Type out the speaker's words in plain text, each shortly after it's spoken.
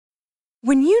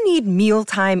When you need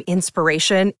mealtime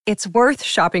inspiration, it's worth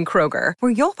shopping Kroger,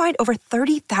 where you'll find over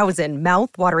 30,000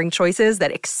 mouth-watering choices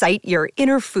that excite your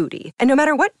inner foodie. And no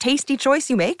matter what tasty choice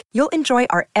you make, you'll enjoy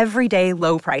our everyday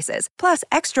low prices, plus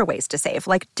extra ways to save,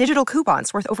 like digital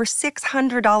coupons worth over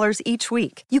 $600 each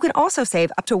week. You can also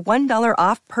save up to $1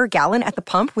 off per gallon at the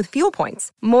pump with fuel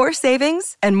points. More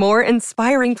savings and more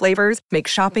inspiring flavors make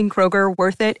shopping Kroger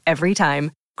worth it every time.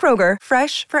 Kroger,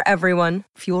 fresh for everyone.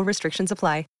 Fuel restrictions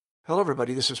apply. Hello,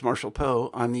 everybody. This is Marshall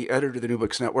Poe. I'm the editor of the New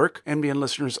Books Network. NBN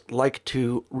listeners like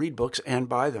to read books and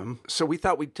buy them. So we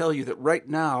thought we'd tell you that right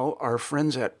now, our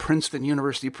friends at Princeton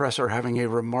University Press are having a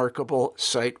remarkable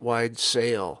site-wide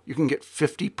sale. You can get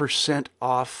 50%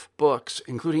 off books,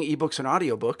 including ebooks and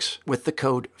audiobooks, with the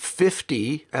code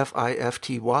 50,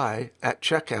 F-I-F-T-Y, at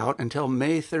checkout until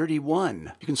May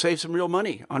 31. You can save some real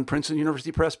money on Princeton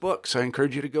University Press books. I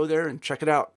encourage you to go there and check it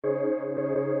out.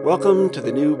 Welcome to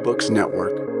the New Books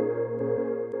Network.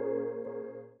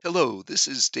 Hello, this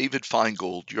is David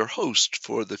Feingold, your host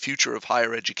for the Future of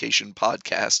Higher Education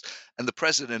podcast and the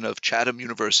president of Chatham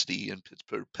University in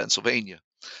Pittsburgh, Pennsylvania.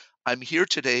 I'm here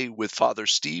today with Father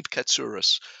Steve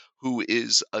Katsouros, who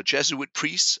is a Jesuit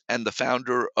priest and the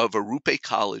founder of Arupe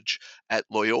College at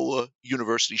Loyola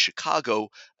University Chicago,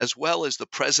 as well as the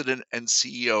president and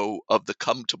CEO of the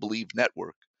Come to Believe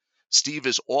Network. Steve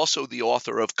is also the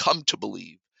author of Come to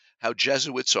Believe, How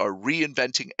Jesuits Are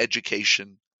Reinventing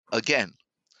Education Again.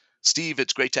 Steve,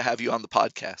 it's great to have you on the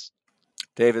podcast.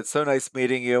 David, so nice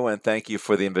meeting you, and thank you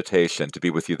for the invitation to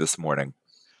be with you this morning.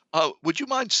 Would you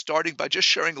mind starting by just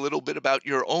sharing a little bit about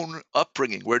your own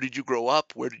upbringing? Where did you grow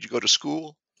up? Where did you go to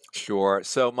school? Sure.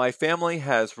 So my family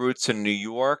has roots in New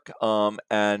York,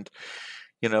 and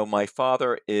my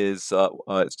father is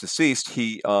deceased.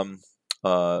 He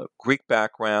Greek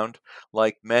background.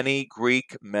 Like many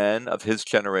Greek men of his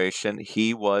generation,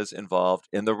 he was involved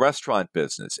in the restaurant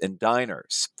business, in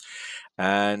diners.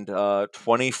 And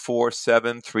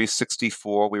 24/7,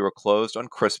 364, we were closed on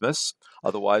Christmas.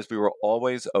 Otherwise, we were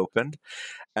always opened.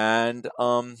 And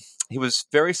he was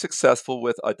very successful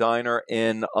with a diner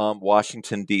in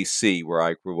Washington, D.C., where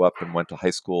I grew up and went to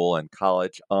high school and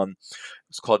college. It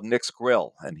was called Nick's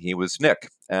Grill, and he was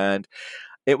Nick. And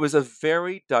it was a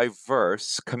very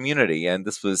diverse community, and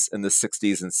this was in the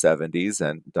 60s and 70s,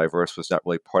 and diverse was not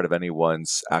really part of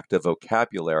anyone's active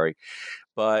vocabulary.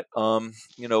 But,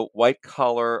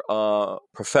 white-collar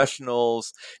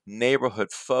professionals,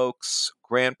 neighborhood folks,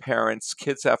 grandparents,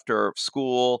 kids after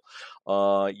school,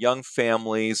 young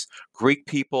families, Greek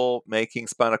people making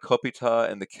spanakopita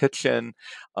in the kitchen,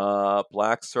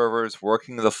 black servers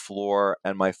working the floor,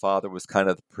 and my father was kind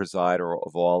of the presider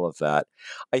of all of that.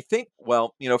 I think,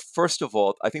 first of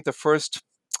all, I think the first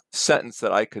sentence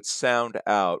that I could sound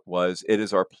out was, "It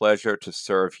is our pleasure to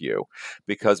serve you,"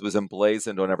 because it was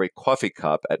emblazoned on every coffee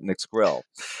cup at Nick's Grill.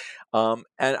 And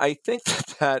I think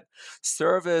that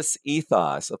service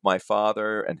ethos of my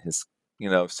father and his,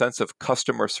 sense of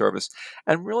customer service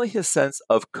and really his sense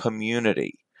of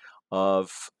community,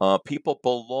 of people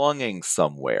belonging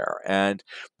somewhere and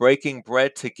breaking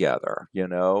bread together,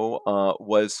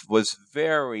 was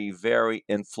very, very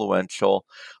influential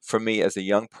for me as a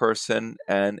young person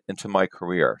and into my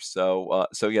career. So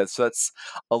that's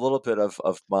a little bit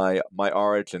of my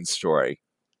origin story.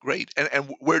 Great.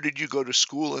 And where did you go to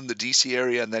school in the D.C.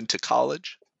 area and then to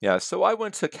college? Yeah, so I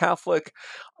went to Catholic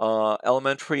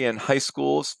elementary and high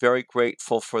schools. Very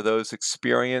grateful for those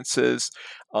experiences.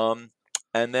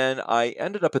 And then I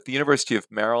ended up at the University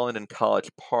of Maryland in College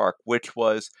Park, which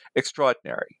was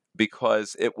extraordinary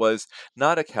because it was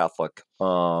not a Catholic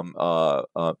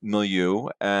milieu,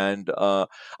 and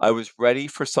I was ready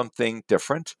for something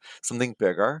different, something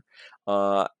bigger.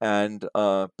 And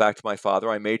back to my father,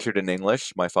 I majored in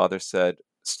English. My father said,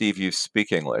 "Steve, you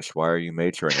speak English. Why are you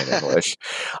majoring in English?"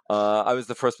 I was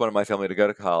the first one in my family to go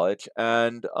to college,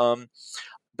 and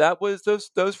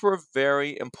those were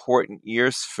very important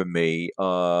years for me.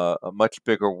 A much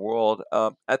bigger world.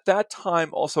 At that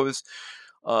time, also, I was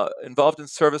involved in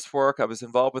service work. I was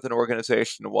involved with an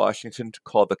organization in Washington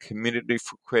called the Community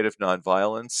for Creative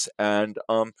Nonviolence, and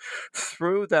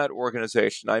through that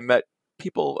organization, I met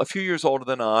people a few years older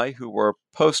than I who were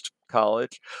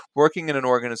post-college working in an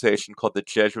organization called the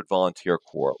Jesuit Volunteer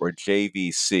Corps, or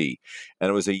JVC. And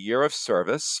it was a year of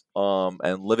service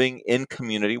and living in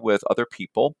community with other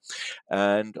people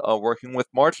and working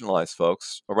with marginalized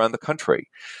folks around the country.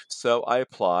 So I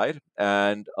applied,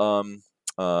 and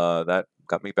that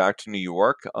got me back to New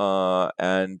York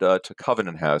and to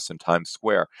Covenant House in Times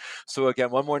Square. So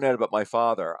again, one more note about my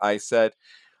father. I said,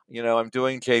 I'm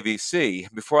doing JVC.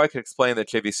 Before I could explain that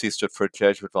JVC stood for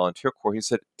Jesuit Volunteer Corps, he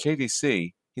said,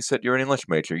 JVC? He said, "You're an English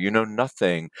major. You know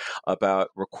nothing about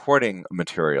recording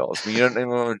materials. I mean, you don't even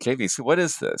know JVC. What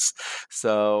is this?"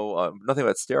 So nothing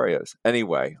about stereos.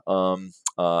 Anyway,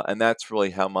 and that's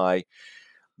really how my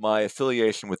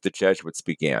affiliation with the Jesuits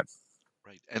began.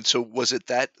 Right. And so was it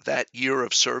that year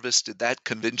of service, did that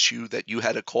convince you that you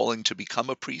had a calling to become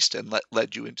a priest and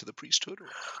led you into the priesthood? Or?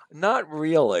 Not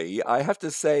really. I have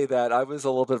to say that I was a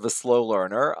little bit of a slow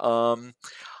learner.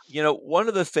 One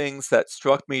of the things that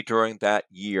struck me during that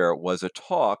year was a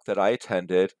talk that I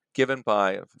attended given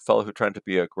by a fellow who turned to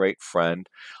be a great friend,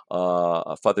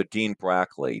 Father Dean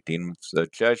Brackley. Dean was a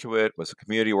Jesuit, was a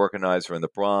community organizer in the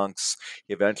Bronx.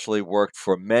 He eventually worked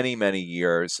for many, many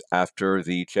years after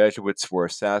the Jesuits were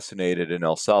assassinated in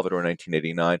El Salvador in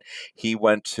 1989. He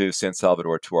went to San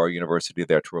Salvador, to our university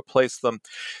there, to replace them.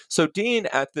 So Dean,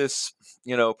 at this,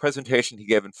 presentation he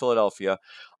gave in Philadelphia,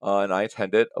 and I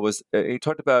attended, he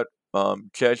talked about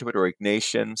Jesuit or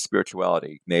Ignatian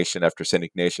spirituality. Ignatian after St.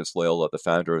 Ignatius Loyola, the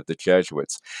founder of the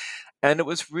Jesuits. And it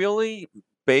was really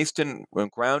based in,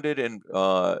 grounded in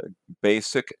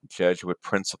basic Jesuit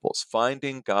principles,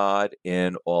 finding God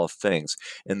in all things,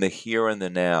 in the here and the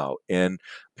now, in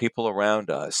people around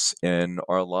us, in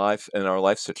our life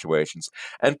situations,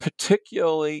 and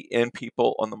particularly in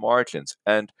people on the margins.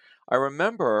 And I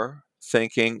remember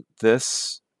thinking,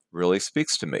 this really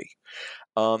speaks to me.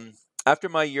 Um, After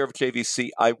my year of JVC,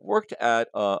 I worked at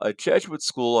a Jesuit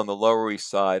school on the Lower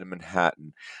East Side of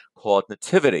Manhattan called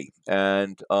Nativity.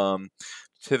 And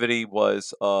Nativity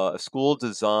was a school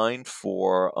designed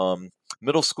for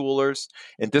middle schoolers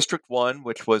in District 1,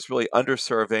 which was really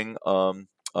underserving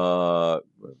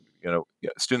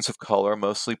students of color,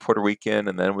 mostly Puerto Rican,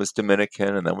 and then was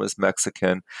Dominican, and then was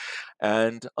Mexican.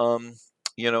 And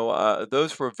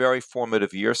those were very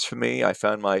formative years for me. I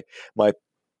found my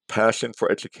passion for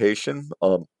education,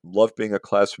 loved being a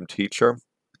classroom teacher,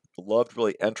 loved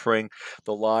really entering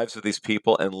the lives of these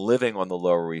people and living on the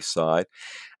Lower East Side,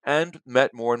 and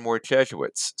met more and more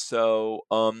Jesuits. So,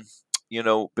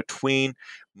 between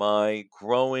my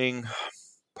growing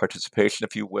participation,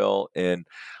 if you will, in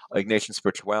Ignatian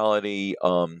spirituality,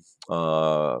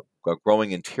 a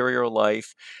growing interior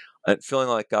life, and feeling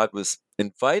like God was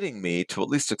inviting me to at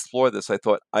least explore this, I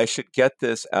thought I should get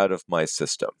this out of my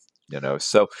system.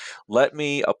 So let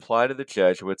me apply to the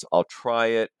Jesuits. I'll try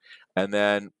it, and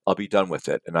then I'll be done with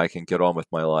it, and I can get on with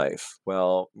my life.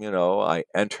 Well, I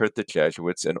entered the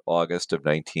Jesuits in August of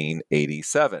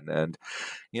 1987, and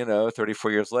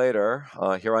 34 years later,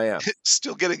 here I am.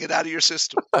 Still getting it out of your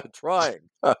system. Trying.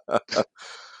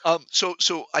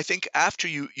 So I think after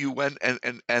you went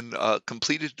and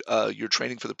completed your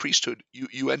training for the priesthood,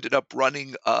 you ended up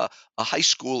running a high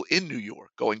school in New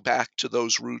York, going back to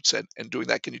those roots and doing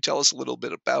that. Can you tell us a little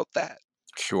bit about that?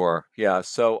 Sure. Yeah.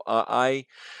 So I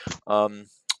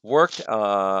worked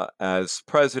as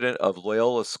president of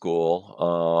Loyola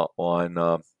School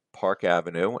on Park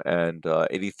Avenue and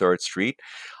 83rd Street.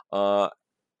 Uh,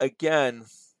 Again,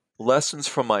 lessons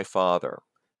from my father.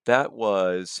 That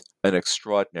was an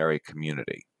extraordinary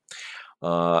community.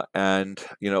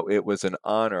 It was an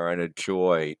honor and a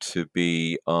joy to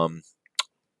be, in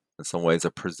some ways,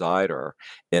 a presider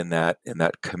in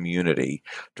that community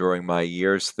during my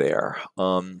years there.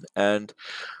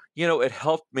 It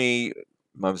helped me.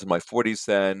 I was in my 40s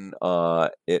then.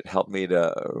 It helped me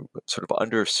to sort of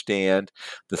understand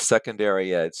the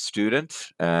secondary ed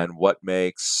student and what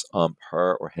makes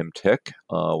her or him tick.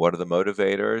 What are the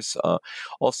motivators?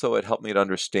 Also, it helped me to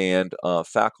understand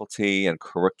faculty and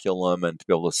curriculum, and to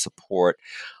be able to support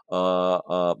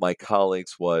my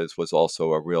colleagues was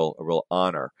also a real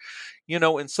honor.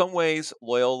 In some ways,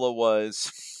 Loyola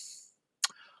was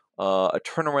a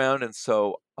turnaround. And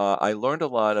so I learned a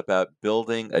lot about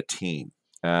building a team.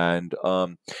 And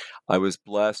I was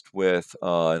blessed with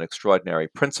an extraordinary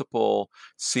principal,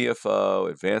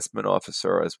 CFO, advancement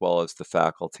officer, as well as the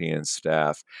faculty and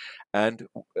staff. And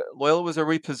Loyola was a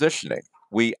repositioning.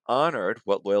 We honored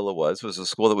what Loyola was a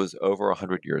school that was over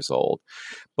 100 years old,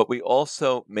 but we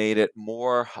also made it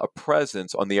more a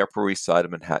presence on the Upper East Side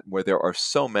of Manhattan, where there are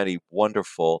so many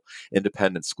wonderful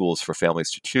independent schools for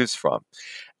families to choose from.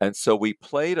 And so we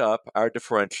played up our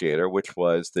differentiator, which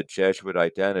was the Jesuit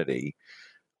identity,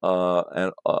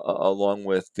 and along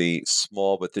with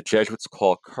what the Jesuits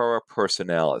call cura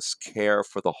personalis, care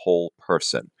for the whole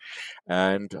person.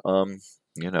 And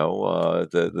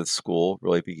the school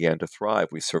really began to thrive.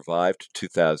 We survived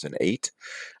 2008,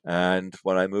 and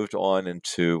when I moved on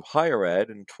into higher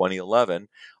ed in 2011,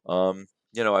 I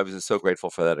was just so grateful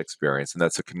for that experience, and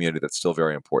that's a community that's still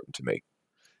very important to me.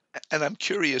 And I'm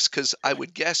curious because I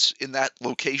would guess in that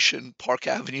location, Park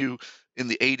Avenue in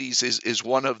the 80s is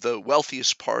one of the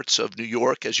wealthiest parts of New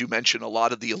York. As you mentioned, a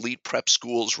lot of the elite prep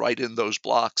schools right in those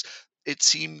blocks.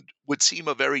 Would seem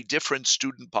a very different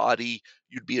student body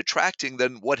you'd be attracting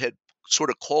than what had sort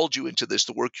of called you into this,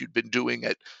 the work you'd been doing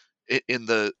in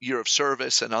the year of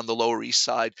service and on the Lower East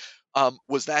Side.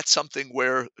 Was that something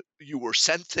where you were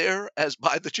sent there as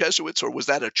by the Jesuits, or was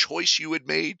that a choice you had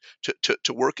made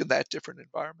to work in that different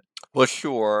environment? Well,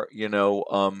 sure. In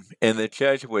the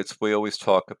Jesuits, we always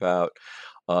talk about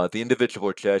the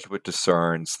individual Jesuit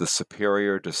discerns, the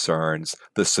superior discerns,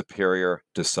 the superior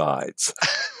decides.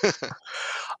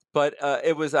 But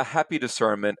it was a happy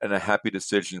discernment and a happy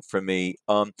decision for me.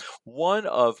 One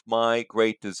of my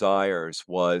great desires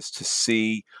was to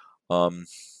see um,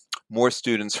 more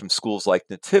students from schools like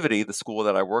Nativity, the school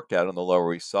that I worked at on the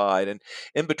Lower East Side. And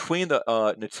in between the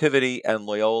Nativity and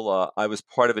Loyola, I was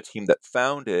part of a team that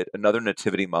founded another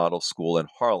Nativity model school in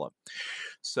Harlem.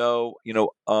 So,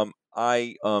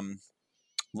 I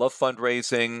love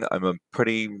fundraising. I'm a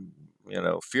pretty,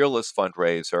 fearless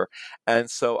fundraiser. And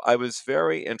so I was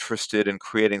very interested in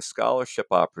creating scholarship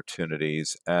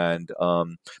opportunities and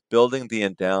building the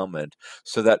endowment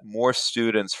so that more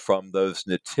students from those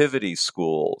nativity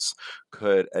schools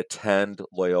could attend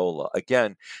Loyola.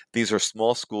 Again, these are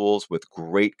small schools with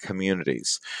great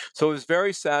communities. So it was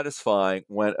very satisfying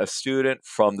when a student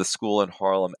from the school in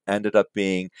Harlem ended up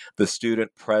being the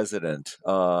student president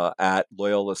at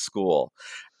Loyola School.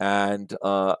 And,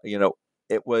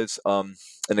 it was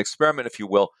an experiment, if you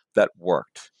will, that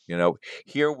worked.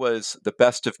 Here was the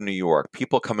best of New York,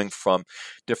 people coming from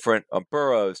different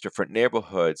boroughs, different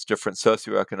neighborhoods, different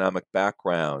socioeconomic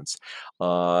backgrounds,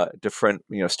 different,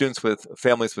 students with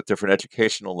families with different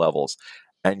educational levels.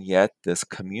 And yet this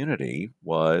community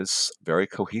was very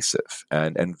cohesive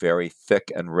and very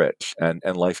thick and rich and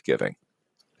life-giving.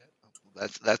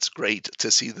 That's great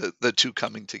to see the two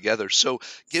coming together. So,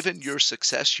 given your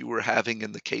success you were having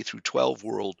in the K through 12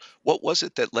 world, what was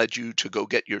it that led you to go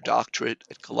get your doctorate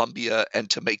at Columbia and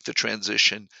to make the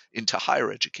transition into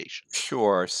higher education?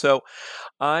 Sure. So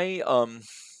I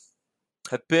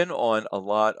have been on a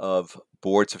lot of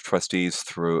boards of trustees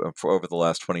for over the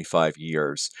last 25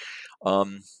 years.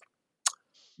 Um,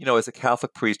 as a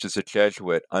Catholic priest, as a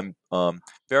Jesuit, I'm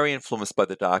very influenced by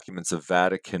the documents of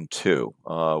Vatican II,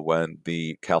 when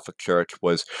the Catholic Church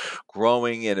was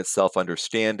growing in its self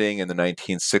understanding in the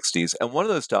 1960s. And one of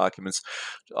those documents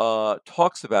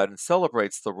talks about and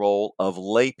celebrates the role of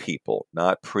lay people,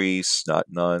 not priests, not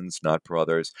nuns, not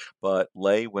brothers, but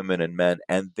lay women and men,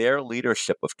 and their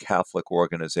leadership of Catholic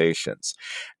organizations.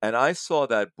 And I saw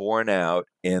that borne out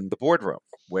in the boardroom,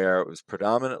 where it was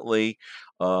predominantly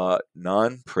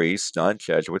non priests, non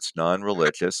Jesuits, non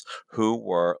religious who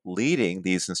were leading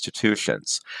these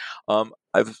institutions.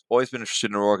 I've always been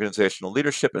interested in organizational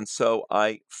leadership, and so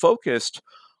I focused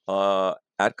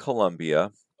at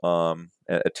Columbia,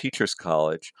 at a teacher's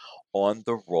college, on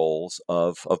the roles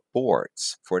of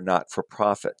boards for not for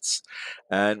profits.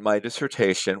 And my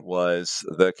dissertation was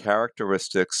the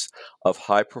characteristics of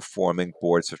high performing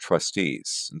boards of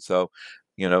trustees. And so,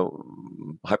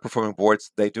 high performing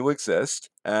boards, they do exist.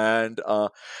 And I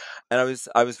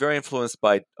was very influenced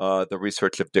by the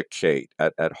research of Dick Chait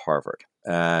at Harvard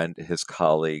and his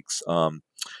colleagues,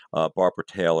 Barbara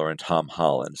Taylor and Tom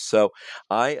Holland. So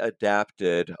I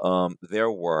adapted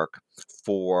their work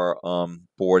for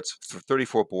boards, for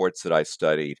 34 boards that I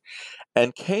studied,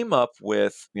 and came up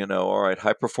with, all right,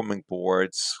 high performing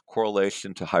boards,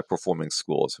 correlation to high performing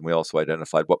schools. And we also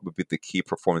identified what would be the key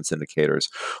performance indicators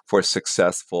for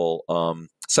successful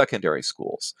secondary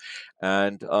schools.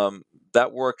 And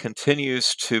that work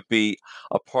continues to be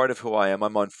a part of who I am.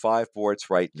 I'm on 5 boards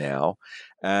right now.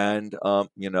 And,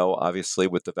 obviously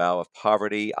with the vow of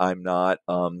poverty, I'm not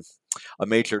a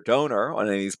major donor on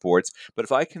any of these boards. But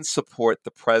if I can support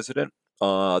the president,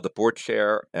 the board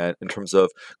chair, and in terms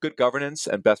of good governance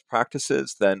and best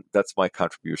practices, then that's my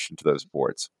contribution to those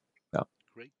boards. Yeah.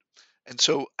 Great. And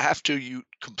so after you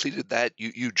completed that,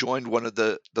 you joined one of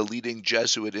the leading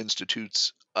Jesuit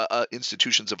institutions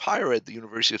of higher ed, the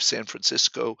University of San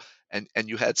Francisco, and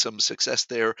you had some success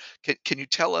there. Can you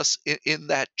tell us in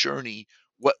that journey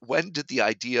when did the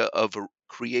idea of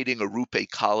creating a Rupe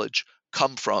College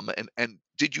come from, and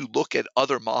did you look at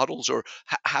other models, or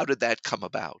how did that come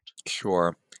about?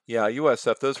 Sure. Yeah,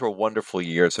 USF, those were wonderful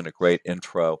years and a great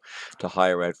intro to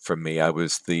higher ed for me. I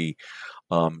was the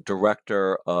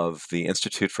director of the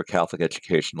Institute for Catholic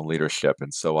Educational Leadership.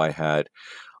 And so I had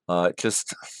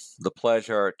just the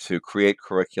pleasure to create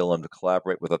curriculum, to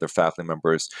collaborate with other faculty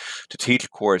members, to teach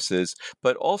courses,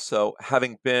 but also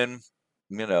having been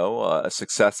a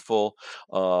successful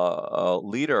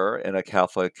leader in a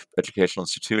Catholic educational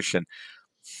institution,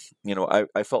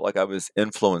 I felt like I was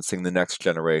influencing the next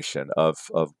generation of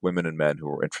women and men who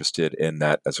were interested in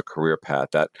that as a career path,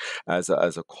 that as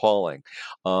a calling.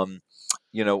 Um,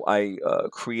 I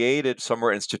created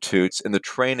summer institutes in the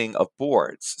training of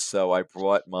boards. So I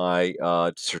brought my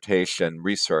dissertation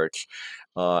research,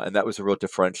 and that was a real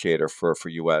differentiator for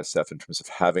USF in terms of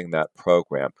having that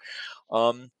program.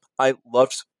 I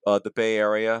loved the Bay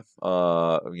Area.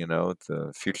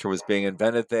 The future was being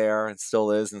invented there and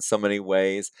still is in so many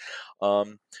ways.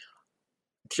 Um,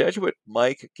 Jesuit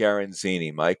Mike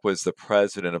Garanzini, Mike was the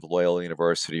president of Loyola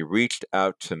University, reached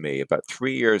out to me about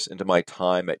 3 years into my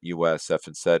time at USF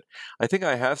and said, I think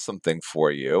I have something for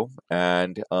you.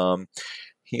 And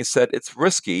he said, it's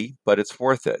risky, but it's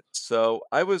worth it. So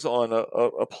I was on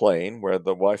a plane where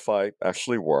the Wi Fi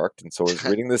actually worked. And so I was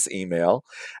reading this email.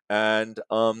 And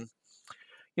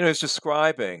he's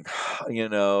describing, a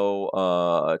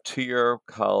 2-year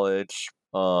college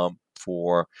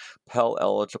for Pell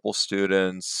eligible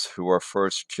students who are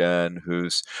first gen,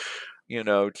 whose,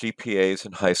 GPAs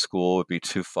in high school would be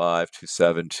 2.5,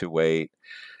 2.7, 2.8.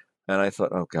 And I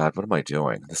thought, oh God, what am I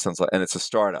doing? This sounds like, and it's a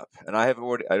startup. And I'd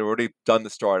already done the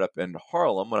startup in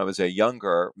Harlem when I was a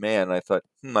younger man. And I thought,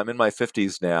 I'm in my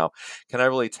 50s now. Can I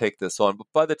really take this on? But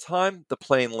by the time the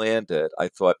plane landed, I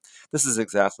thought, this is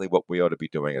exactly what we ought to be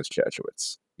doing as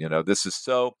Jesuits. This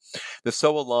so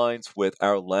aligns with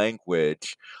our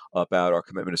language about our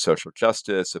commitment to social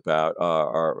justice, about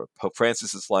our Pope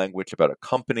Francis's language about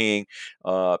accompanying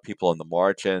people on the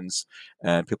margins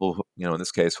and people who, in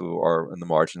this case, who are in the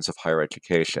margins of higher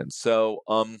education. So,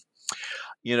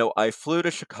 I flew to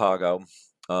Chicago.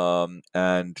 And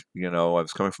I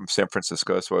was coming from San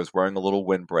Francisco, so I was wearing a little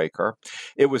windbreaker.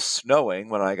 It was snowing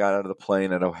when I got out of the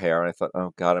plane at O'Hare, and I thought,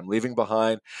 oh God, I'm leaving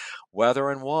behind weather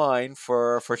and wine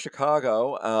for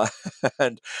Chicago.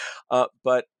 And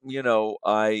but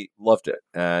I loved it,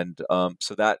 and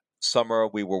so that summer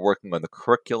we were working on the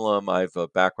curriculum. I have a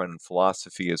background in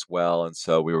philosophy as well, and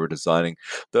so we were designing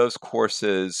those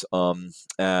courses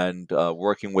and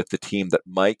working with the team that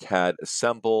Mike had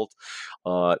assembled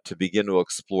to begin to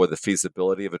explore the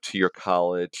feasibility of a 2-year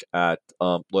college at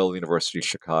Loyola University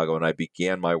Chicago, and I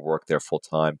began my work there full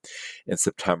time in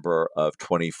September of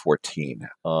 2014.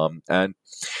 And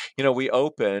we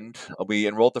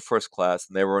enrolled the first class,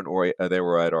 and they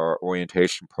were at our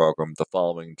orientation program the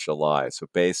following July. So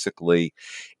basically,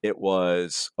 it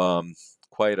was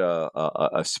quite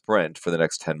a sprint for the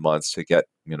next 10 months to get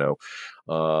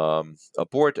a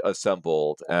board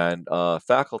assembled and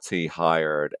faculty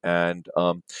hired and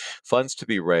funds to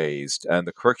be raised and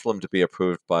the curriculum to be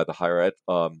approved by the Higher Ed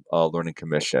Learning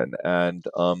Commission and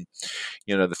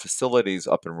the facilities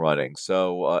up and running.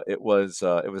 So it was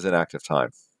an active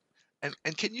time.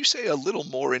 And can you say a little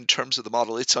more in terms of the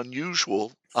model? It's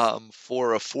unusual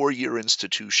for a 4-year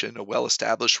institution, a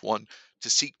well-established one, to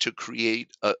seek to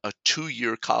create a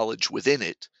 2-year college within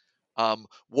it.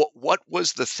 What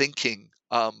was the thinking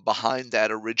behind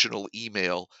that original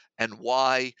email, and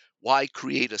why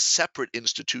create a separate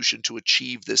institution to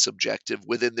achieve this objective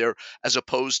within there, as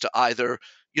opposed to either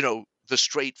the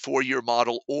straight 4-year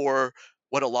model or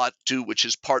what a lot do, which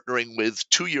is partnering with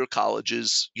 2-year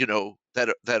colleges,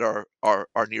 that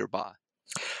are nearby.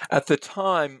 At the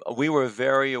time, we were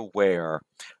very aware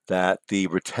that the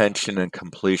retention and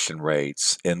completion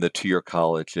rates in the 2-year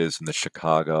colleges in the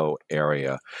Chicago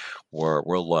area were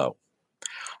low.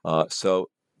 So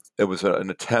it was an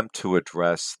attempt to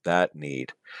address that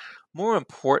need. More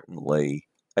importantly,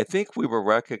 I think we were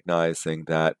recognizing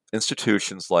that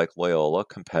institutions like Loyola,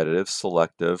 competitive,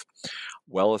 selective,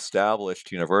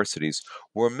 well-established universities,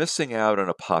 were missing out on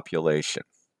a population.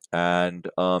 And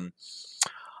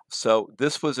so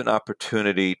this was an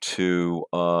opportunity to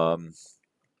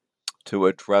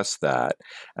address that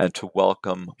and to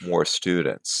welcome more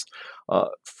students.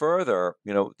 Further,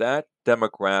 that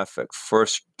demographic,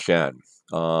 first gen,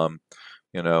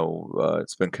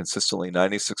 it's been consistently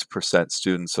 96%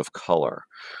 students of color,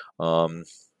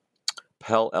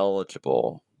 Pell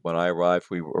eligible. When I arrived,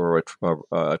 we were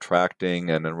attracting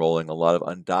and enrolling a lot of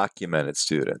undocumented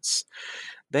students.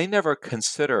 They never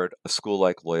considered a school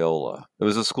like Loyola. It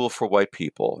was a school for white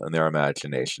people in their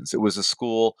imaginations. It was a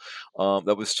school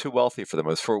that was too wealthy for them.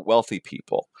 It was for wealthy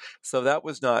people. So that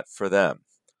was not for them.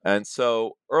 And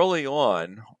so early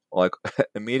on, like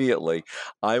immediately,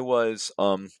 I was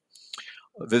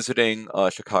visiting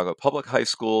Chicago public high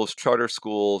schools, charter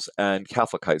schools, and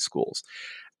Catholic high schools.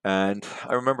 And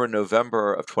I remember in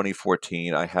November of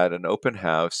 2014, I had an open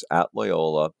house at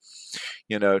Loyola,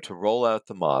 to roll out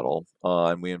the model.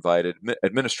 And we invited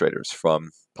administrators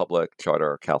from public,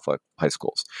 charter, Catholic high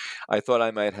schools. I thought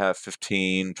I might have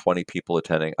 15, 20 people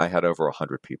attending. I had over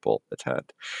 100 people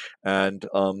attend. And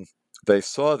they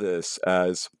saw this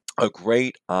as a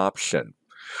great option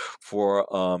for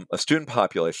a student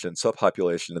population,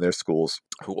 subpopulation in their schools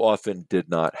who often did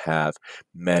not have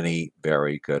many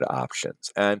very good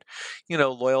options. And,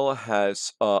 Loyola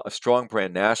has a strong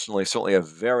brand nationally, certainly a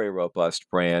very robust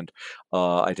brand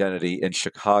identity in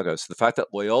Chicago. So the fact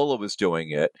that Loyola was doing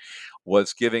it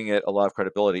was giving it a lot of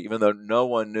credibility, even though no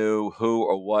one knew who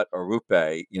or what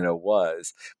Arupe,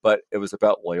 was, but it was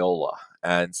about Loyola.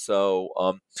 And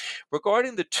so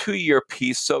regarding the 2-year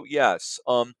piece, so yes,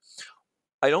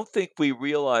 I don't think we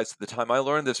realized at the time. I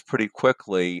learned this pretty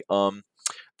quickly,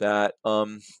 that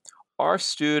our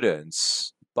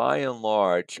students, by and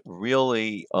large,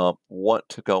 really want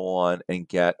to go on and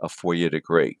get a 4-year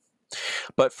degree.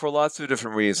 But for lots of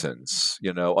different reasons,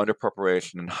 under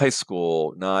preparation in high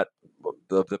school, not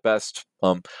the best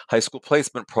high school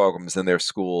placement programs in their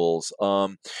schools,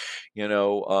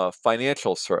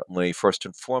 financial, certainly, first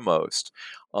and foremost,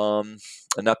 and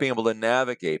not being able to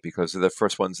navigate because they're the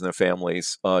first ones in their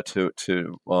families to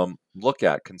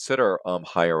consider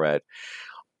higher ed.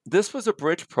 This was a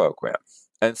bridge program.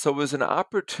 And so it was an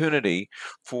opportunity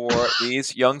for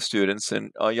these young students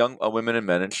and young women and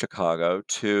men in Chicago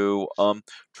to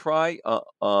try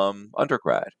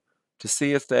undergrad, to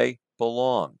see if they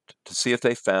belonged, to see if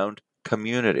they found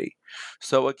community.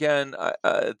 So again,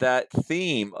 that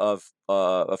theme of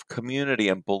community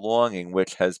and belonging,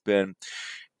 which has been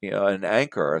an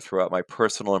anchor throughout my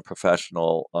personal and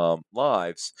professional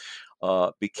lives,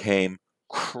 became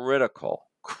critical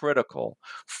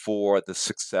for the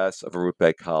success of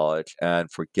Arupe College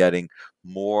and for getting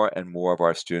more and more of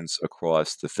our students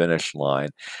across the finish line.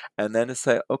 And then to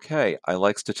say, okay, I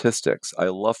like statistics. I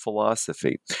love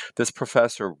philosophy. This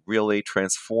professor really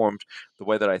transformed the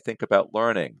way that I think about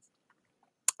learning.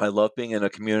 I love being in a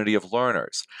community of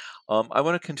learners. I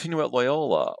want to continue at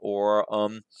Loyola, or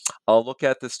I'll look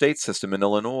at the state system in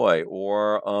Illinois,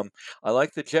 or I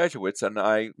like the Jesuits, and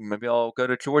maybe I'll go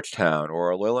to Georgetown,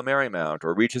 or Loyola Marymount,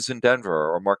 or Regis in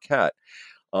Denver, or Marquette,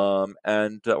 or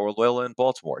Loyola in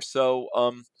Baltimore. So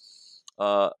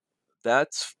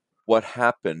that's what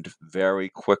happened very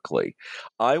quickly.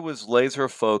 I was laser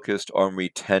focused on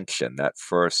retention that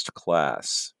first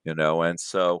class, and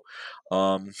so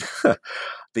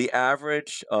the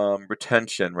average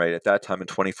retention rate at that time in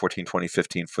 2014,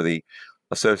 2015 for the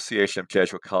Association of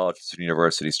Jesuit Colleges and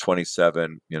Universities,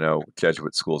 27,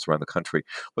 Jesuit schools around the country,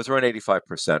 was around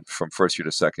 85% from first year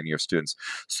to second year students.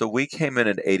 So we came in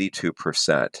at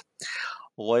 82%.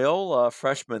 Loyola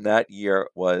freshman that year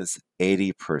was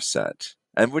 80%.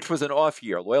 And which was an off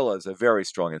year. Loyola is a very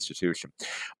strong institution.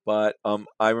 But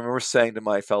I remember saying to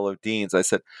my fellow deans, I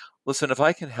said, listen, if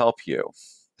I can help you,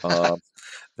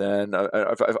 then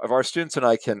if our students and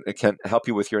I can help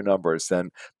you with your numbers,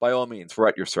 then by all means, we're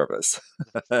at your service.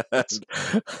 That's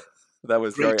That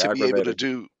was great very to be able to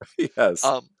aggravating. do. Yes.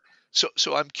 Um,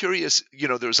 so I'm curious,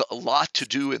 there's a lot to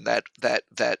do in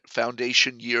that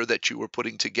foundation year that you were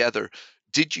putting together.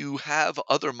 Did you have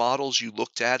other models you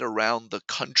looked at around the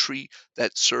country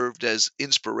that served as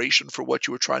inspiration for what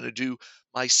you were trying to do?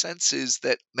 My sense is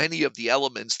that many of the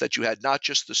elements that you had, not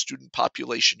just the student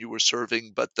population you were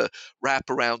serving, but the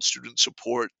wraparound student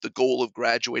support, the goal of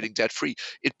graduating debt free,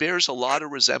 it bears a lot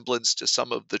of resemblance to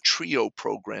some of the TRIO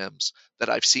programs that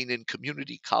I've seen in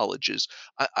community colleges.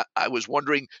 I was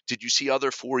wondering, did you see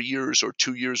other 4 years or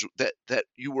 2 years that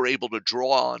you were able to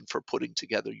draw on for putting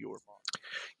together your model?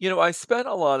 I spent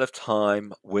a lot of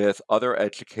time with other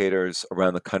educators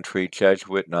around the country,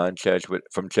 Jesuit, non-Jesuit,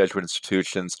 from Jesuit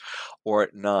institutions or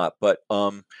not, but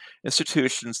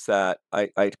institutions that I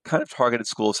kind of targeted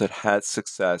schools that had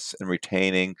success in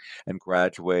retaining and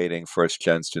graduating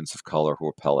first-gen students of color who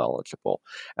were Pell eligible,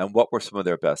 and what were some of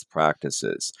their best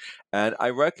practices. And I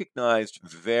recognized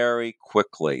very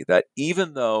quickly that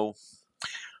even though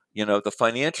the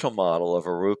financial model of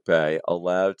Arupe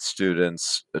allowed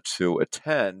students to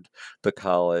attend the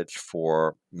college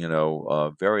for,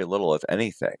 very little, if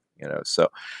anything, so,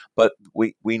 but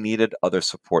we needed other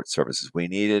support services. We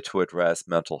needed to address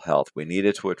mental health. We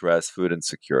needed to address food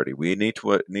insecurity. We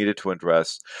needed to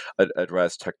address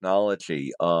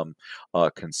technology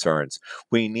concerns.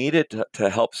 We needed to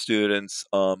help students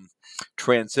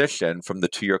transition from the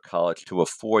 2-year college to a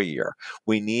 4-year.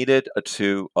 We needed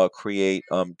to create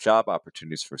job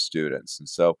opportunities for students. And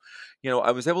so,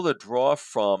 I was able to draw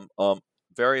from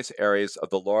various areas of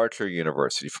the larger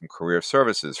university, from career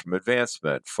services, from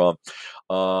advancement, from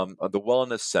the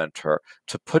wellness center,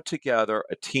 to put together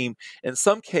a team. In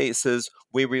some cases,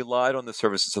 we relied on the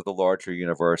services of the larger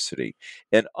university.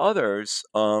 In others,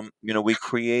 we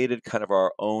created kind of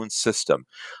our own system.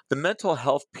 The mental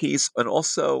health piece, and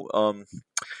also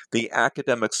the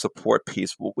academic support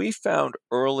piece, what we found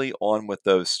early on with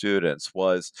those students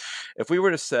was, if we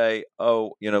were to say,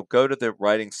 oh, go to the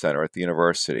writing center at the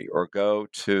university, or go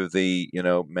to the,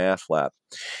 math lab,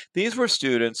 these were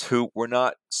students who were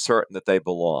not certain that they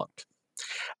belonged.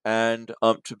 And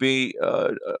to be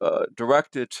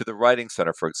directed to the writing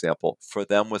center, for example, for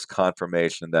them was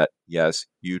confirmation that, yes,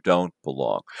 you don't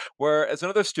belong. Whereas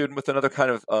another student with another kind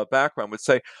of background would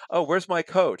say, oh, where's my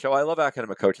coach? Oh, I love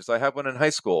academic coaches. I have one in high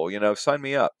school. Sign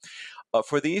me up.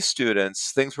 For these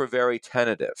students, things were very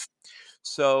tentative.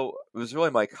 So it was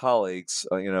really my colleagues.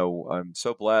 I'm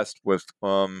so blessed with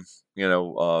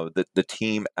the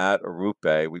team at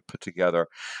Arupe. We put together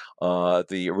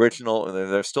the original,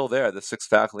 and they're still there, the 6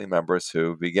 faculty members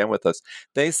who began with us.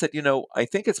 They said, I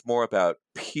think it's more about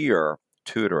peer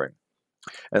tutoring.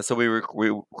 And so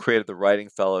we created the writing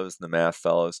fellows and the math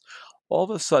fellows. All of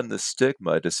a sudden, the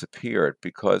stigma disappeared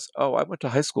because, oh, I went to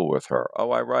high school with her.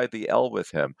 Oh, I ride the L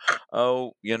with him.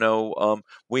 Oh,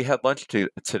 we had lunch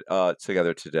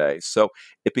together today. So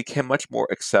it became much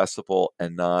more accessible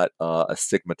and not a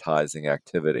stigmatizing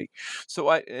activity.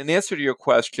 So, in answer to your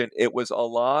question, it was a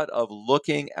lot of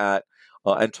looking at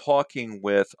and talking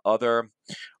with other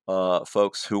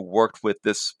folks who worked with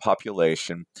this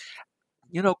population.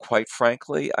 Quite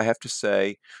frankly, I have to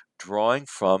say, drawing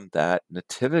from that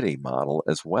nativity model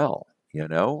as well.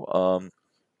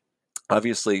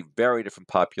 Obviously, very different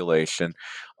population,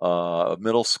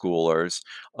 middle schoolers,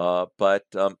 but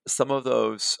some of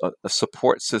those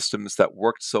support systems that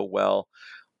worked so well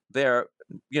there,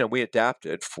 we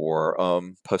adapted for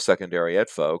post-secondary ed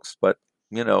folks, but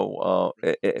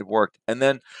it worked. And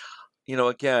then,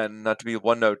 again, not to be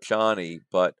one note Johnny,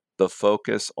 but the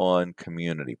focus on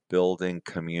community, building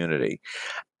community,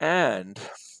 and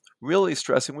really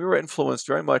stressing. We were influenced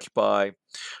very much by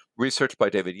research by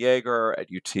David Yeager at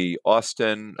UT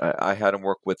Austin. I had him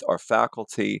work with our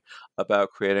faculty about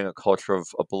creating a culture of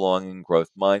a belonging, growth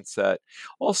mindset.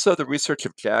 Also, the research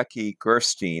of Jackie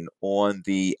Gerstein on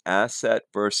the asset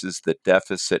versus the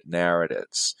deficit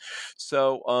narratives.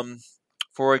 So,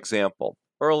 for example,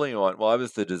 early on, I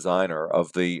was the designer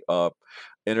of the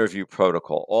interview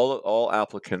protocol. All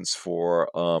applicants for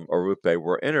Arupe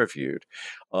were interviewed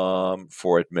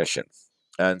for admission,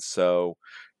 and so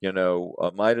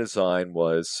my design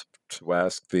was to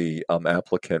ask the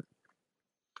applicant,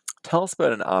 tell us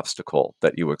about an obstacle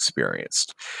that you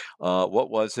experienced. What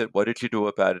was it? What did you do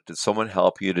about it? Did someone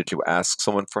help you? Did you ask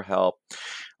someone for help?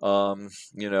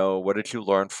 What did you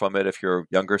learn from it? If your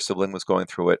younger sibling was going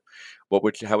through it,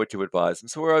 how would you advise them?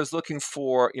 So where I was looking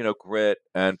for, grit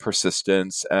and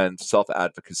persistence and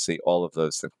self-advocacy, all of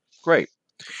those things. Great.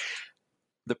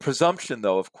 The presumption,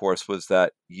 though, of course, was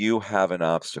that you have an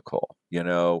obstacle.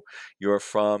 You're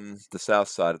from the south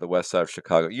side of the west side of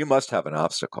Chicago. You must have an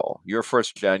obstacle. You're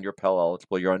first gen, you're Pell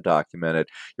eligible, you're undocumented,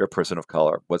 you're a person of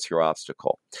color. What's your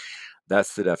obstacle?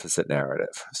 That's the deficit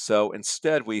narrative. So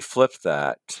instead, we flipped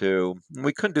that to,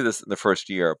 we couldn't do this in the first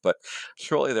year, but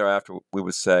shortly thereafter, we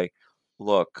would say,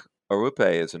 look,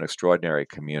 Arupe is an extraordinary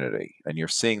community. And you're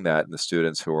seeing that in the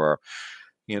students who are,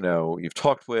 you've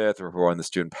talked with, or who are on the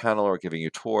student panel or giving you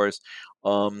tours.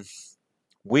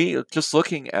 We, just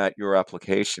looking at your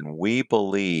application, we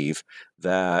believe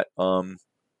that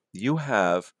you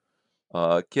have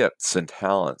gifts and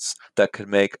talents that could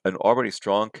make an already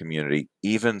strong community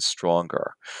even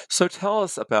stronger. So tell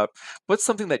us about what's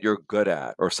something that you're good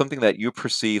at, or something that you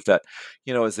perceive that,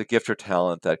 is a gift or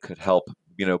talent that could help,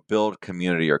 build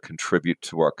community or contribute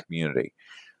to our community.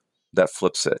 That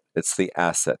flips it. It's the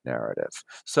asset narrative.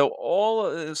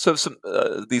 So some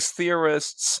these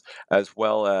theorists, as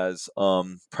well as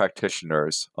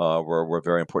practitioners, were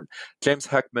very important. James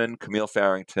Heckman, Camille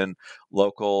Farrington,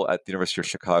 local at the University of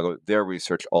Chicago, their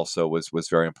research also was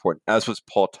very important, as was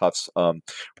Paul Tuff's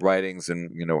writings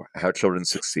and how children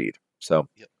succeed. So,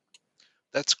 Yep.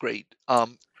 That's great.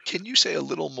 Can you say a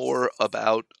little more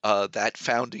about that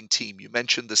founding team? You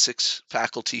mentioned the 6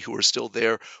 faculty who are still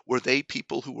there. Were they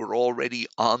people who were already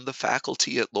on the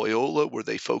faculty at Loyola? Were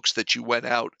they folks that you went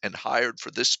out and hired for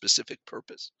this specific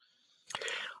purpose?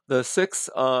 the 6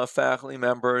 faculty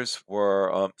members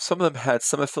were, some of them had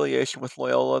some affiliation with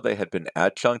Loyola. They had been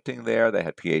adjuncting there. They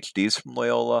had PhDs from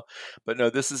Loyola. But no,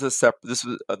 this is a separate,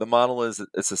 the model is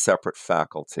it's a separate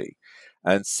faculty.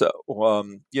 And so,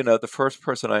 the first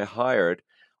person I hired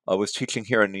was teaching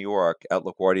here in New York at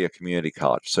LaGuardia Community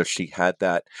College. So she had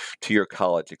that two-year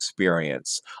college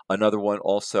experience. Another one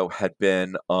also had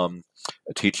been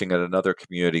teaching at another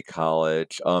community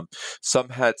college. Some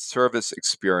had service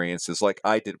experiences like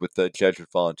I did with the Jesuit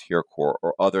Volunteer Corps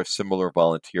or other similar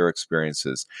volunteer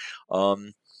experiences.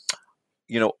 Um,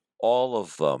 all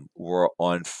of them were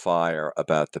on fire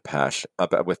about the passion,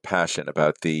 with passion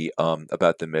about the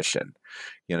mission.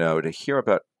 To hear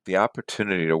about the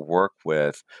opportunity to work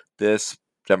with this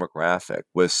demographic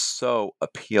was so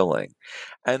appealing.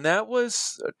 And that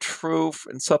was true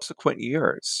in subsequent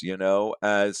years,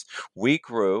 as we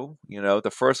grew,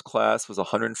 the first class was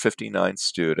 159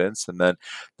 students, and then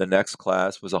the next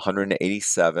class was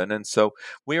 187. And so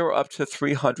we were up to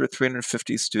 300,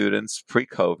 350 students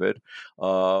pre-COVID,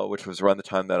 which was around the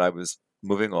time that I was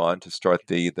moving on to start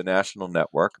the national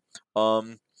network.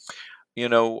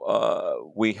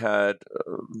 We had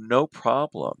no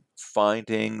problem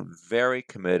finding very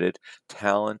committed,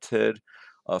 talented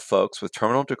folks with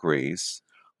terminal degrees.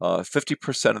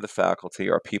 50% of the faculty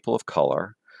are people of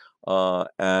color.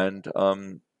 And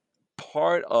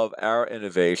part of our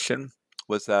innovation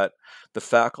was that the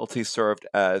faculty served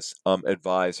as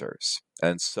advisors.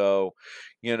 And so,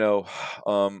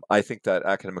 I think that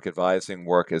academic advising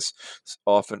work is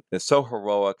so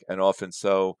heroic and often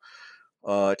so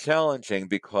challenging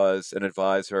because an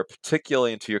advisor,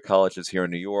 particularly in two-year colleges here in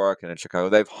New York and in Chicago,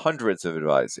 they have hundreds of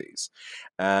advisees.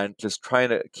 And just trying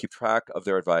to keep track of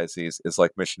their advisees is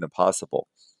like mission impossible.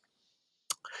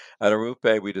 At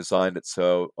Arupe, we designed it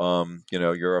so,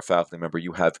 you're a faculty member,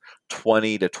 you have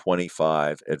 20 to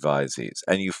 25 advisees,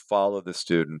 and you follow the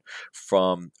student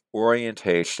from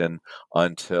orientation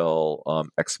until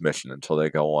exmission, until they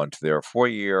go on to their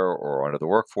 4-year or onto the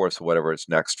workforce or whatever is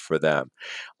next for them.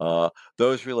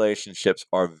 Those relationships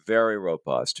are very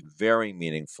robust, very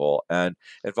meaningful, and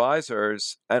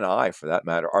advisors, and I, for that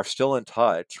matter, are still in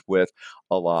touch with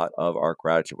a lot of our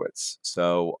graduates.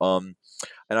 So,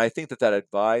 and I think that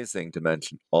advising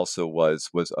dimension also was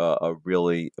a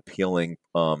really appealing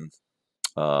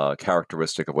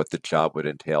characteristic of what the job would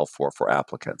entail for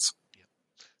applicants.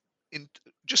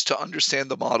 Just to understand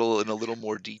the model in a little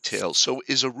more detail, so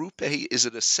is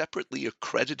it a separately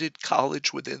accredited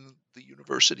college within the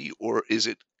university, or is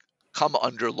it come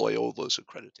under Loyola's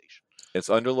accreditation? It's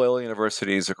under Loyola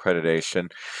University's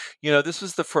accreditation. This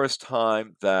was the first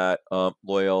time that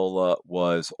Loyola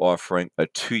was offering a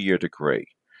 2-year degree.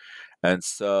 And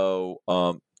so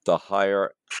the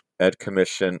Higher Ed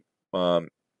Commission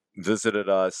visited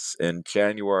us in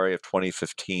January of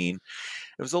 2015.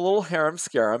 It was a little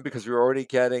harem-scarum because we were already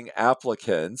getting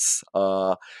applicants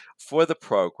for the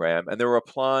program, and they were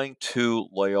applying to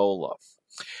Loyola.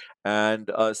 And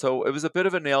so it was a bit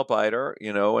of a nail-biter,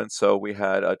 and so we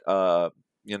had a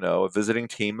visiting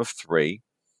team of 3.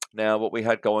 Now, what we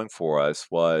had going for us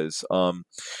was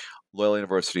Loyola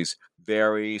University's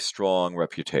very strong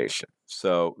reputation.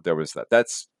 So there was that.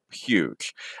 That's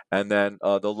huge. And then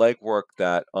the legwork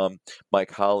that my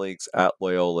colleagues at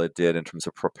Loyola did in terms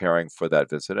of preparing for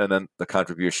that visit, and then the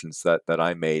contributions that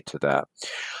I made to that.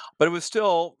 But it was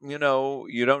still, you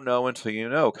don't know until you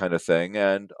know kind of thing.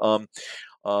 And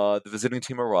the visiting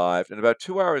team arrived, and about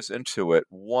 2 hours into it,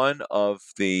 one of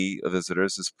the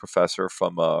visitors, this professor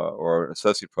from, or an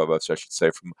associate provost, I should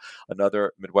say, from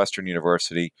another Midwestern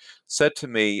university, said to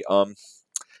me,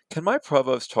 can my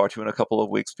provost talk to you in a couple of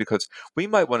weeks? Because we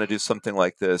might want to do something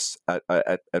like this at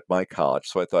my college.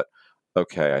 So I thought,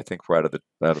 okay, I think we're out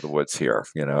of the woods here.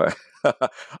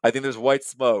 I think there's white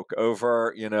smoke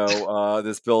over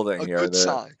this building here. Good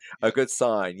sign. A good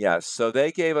sign, yes. So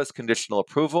they gave us conditional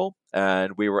approval,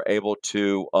 and we were able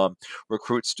to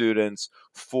recruit students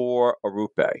for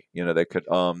Arupe. They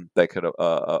could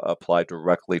apply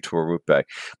directly to Arupe.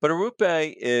 But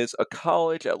Arupe is a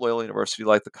college at Loyola University,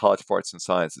 like the College of Arts and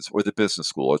Sciences, or the Business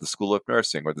School, or the School of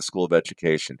Nursing, or the School of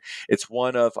Education. It's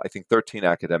one of, I think, 13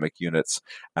 academic units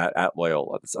at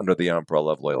Loyola. It's under the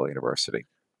umbrella of Loyola University.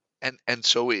 And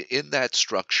so in that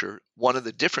structure, one of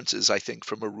the differences, I think,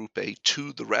 from Arupe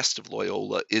to the rest of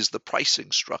Loyola is the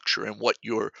pricing structure and what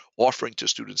you're offering to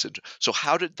students. So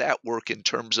how did that work in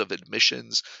terms of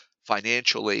admissions,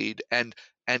 financial aid, and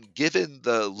given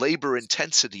the labor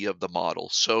intensity of the model?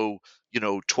 So,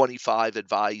 25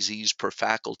 advisees per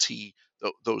faculty,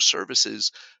 those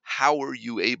services, how are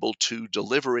you able to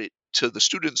deliver it to the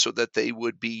students so that they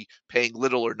would be paying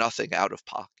little or nothing out of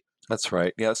pocket? That's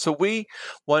right. Yeah. So we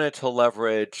wanted to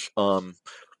leverage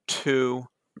 2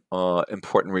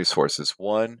 important resources.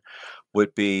 One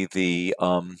would be the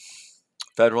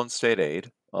federal and state aid.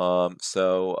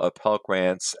 So Pell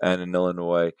Grants, and in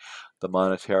Illinois, the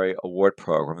Monetary Award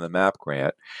Program, the MAP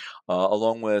grant,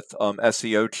 along with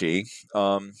SEOG.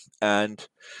 And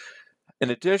in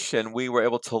addition, we were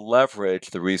able to leverage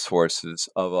the resources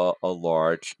of a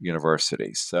large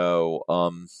university. So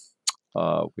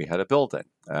we had a building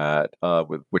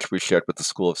which we shared with the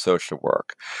School of Social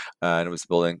Work, and it was a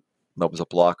building that was a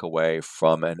block away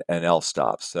from an L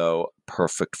stop, so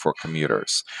perfect for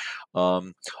commuters.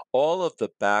 All of the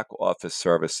back office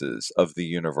services of the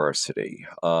university,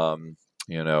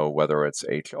 whether it's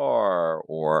HR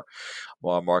or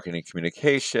marketing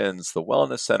communications, the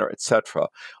wellness center, etc.,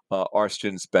 our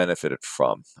students benefited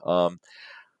from.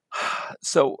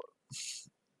 So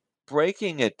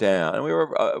breaking it down, and we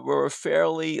were a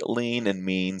fairly lean and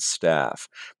mean staff.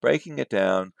 Breaking it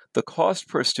down, the cost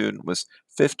per student was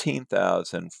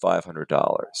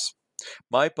 $15,500.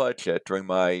 My budget during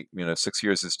my 6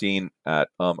 years as dean at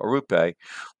Arupe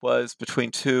was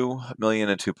between $2 million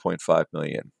and $2.5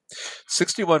 million.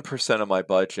 61% of my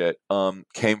budget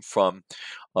came from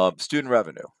student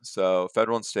revenue, so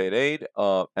federal and state aid,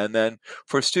 and then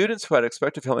for students who had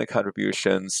expected family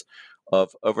contributions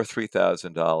of over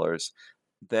 $3,000,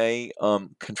 they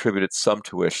contributed some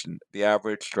tuition. The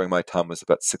average during my time was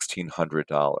about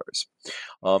 $1,600.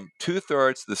 2/3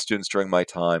 of the students during my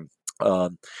time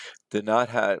did not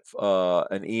have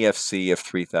an EFC of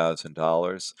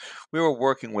 $3,000. We were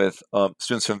working with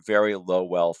students from very low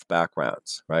wealth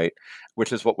backgrounds, right,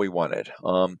 which is what we wanted.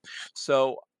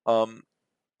 So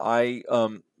I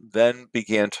then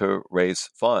began to raise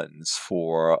funds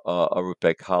for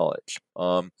Arupe College.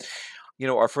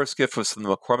 Our first gift was from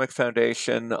the McCormick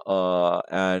Foundation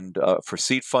and for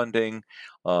seed funding.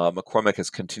 McCormick has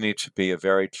continued to be a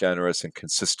very generous and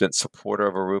consistent supporter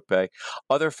of Arupe.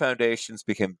 Other foundations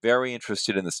became very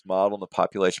interested in this model and the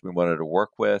population we wanted to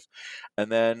work with.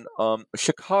 And then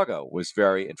Chicago was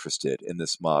very interested in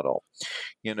this model.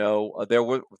 There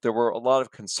were a lot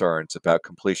of concerns about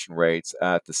completion rates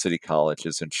at the city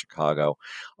colleges in Chicago.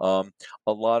 A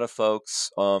lot of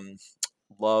folks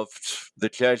loved the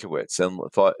Jesuits and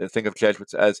think of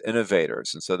Jesuits as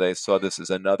innovators. And so they saw this as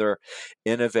another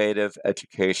innovative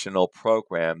educational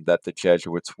program that the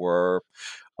Jesuits were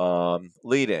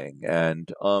leading.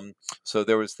 And so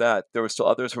there was that. There were still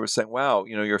others who were saying, wow,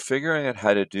 you're figuring out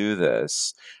how to do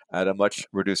this at a much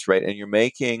reduced rate, and you're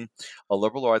making a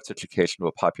liberal arts education to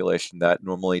a population that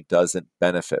normally doesn't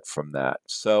benefit from that.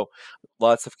 So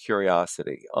lots of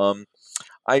curiosity.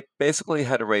 I basically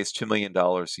had to raise $2 million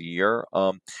a year.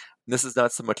 This is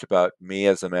not so much about me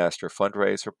as a master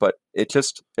fundraiser, but it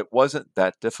wasn't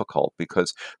that difficult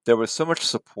because there was so much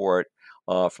support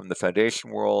from the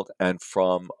foundation world and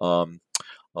from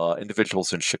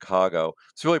individuals in Chicago.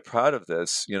 I was really proud of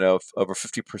this. Over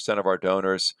 50% of our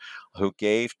donors who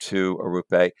gave to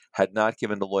Arupe had not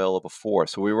given to Loyola before,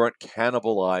 so we weren't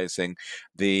cannibalizing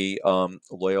the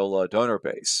Loyola donor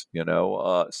base.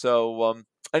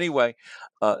 Anyway,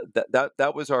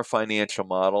 that was our financial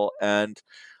model, and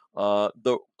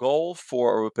the goal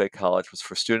for Arupe College was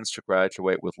for students to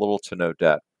graduate with little to no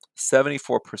debt.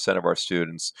 74% of our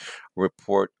students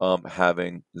report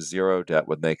having zero debt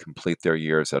when they complete their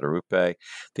years at Arupe.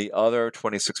 The other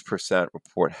 26%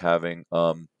 report having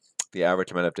the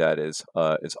average amount of debt is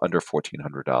under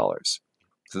 $1,400.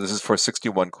 So this is for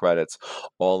 61 credits,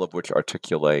 all of which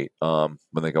articulate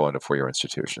when they go into four-year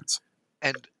institutions.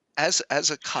 And as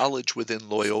a college within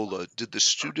Loyola, did the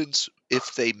students,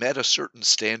 if they met a certain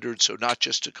standard, so not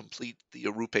just to complete the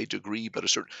Arupe degree, but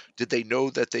did they know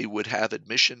that they would have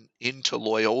admission into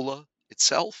Loyola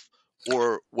itself,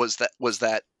 or was that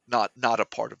not a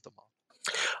part of the model?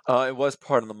 It was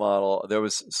part of the model. There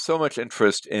was so much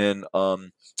interest in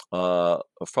from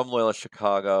Loyola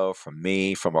Chicago, from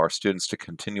me, from our students to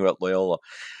continue at Loyola.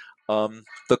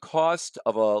 The cost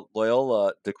of a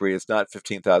Loyola degree is not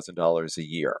 $15,000 a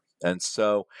year. And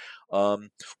so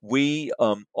we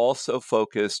also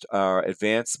focused our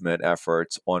advancement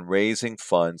efforts on raising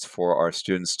funds for our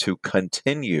students to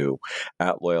continue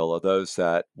at Loyola, those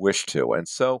that wish to. And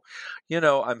so,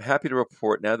 I'm happy to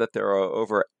report now that there are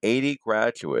over 80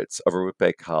 graduates of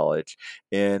Arupe College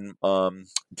in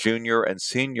junior and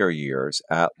senior years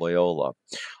at Loyola.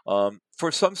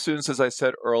 For some students, as I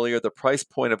said earlier, the price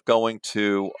point of going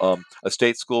to a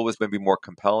state school was maybe more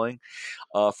compelling.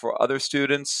 For other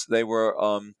students, they were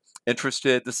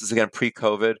interested. This is again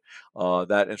pre-COVID.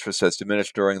 That interest has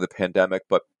diminished during the pandemic,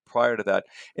 but prior to that,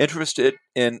 interested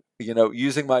in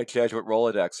using my Jesuit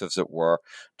Rolodex, as it were,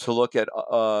 to look at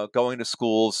going to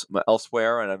schools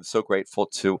elsewhere. And I'm so grateful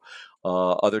to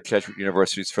other Jesuit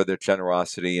universities for their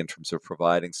generosity in terms of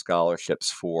providing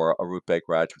scholarships for Arupe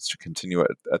graduates to continue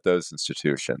at those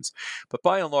institutions. But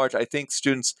by and large, I think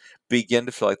students begin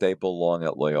to feel like they belong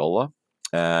at Loyola.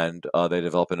 And they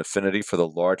develop an affinity for the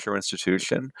larger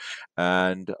institution,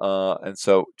 and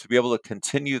so to be able to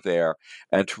continue there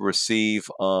and to receive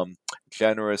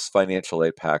generous financial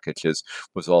aid packages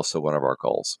was also one of our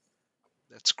goals.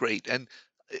 That's great. And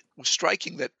it was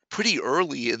striking that pretty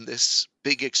early in this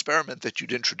big experiment that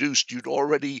you'd introduced, you'd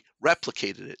already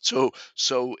replicated it.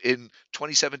 So in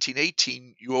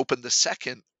 2017-18, you opened the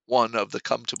second one of the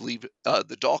Come to Believe,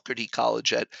 the Dougherty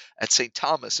College at St.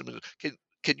 Thomas. I mean,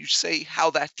 can you say how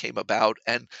that came about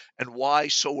and why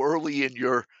so early in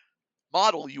your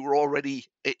model you were already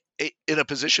in a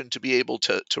position to be able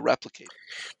to replicate it?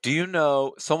 Do you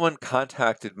know someone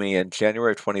contacted me in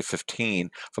January of 2015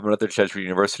 from another Jesuit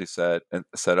university said,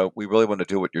 "Oh, we really want to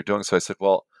do what you're doing." So I said,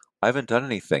 "Well, I haven't done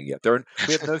anything yet.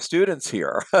 We have no students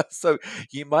here, so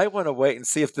you might want to wait and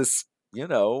see if this,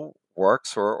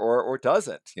 works or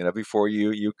doesn't, before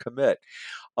you commit."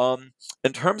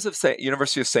 In terms of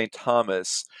University of St.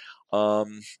 Thomas,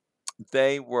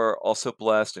 they were also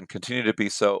blessed and continue to be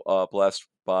so blessed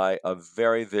by a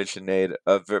very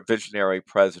visionary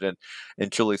president in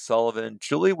Julie Sullivan.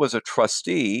 Julie was a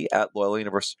trustee at Loyola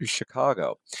University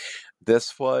Chicago.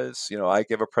 This was, I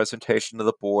gave a presentation to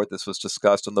the board. This was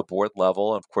discussed on the board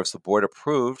level. And of course, the board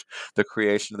approved the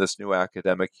creation of this new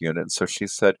academic unit. And so she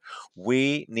said,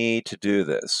 we need to do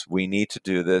this. We need to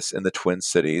do this in the Twin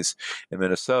Cities in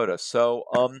Minnesota. So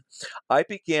I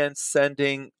began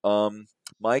sending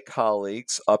my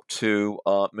colleagues up to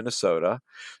Minnesota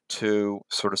to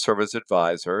sort of serve as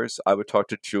advisors. I would talk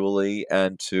to Julie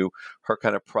and to her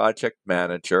kind of project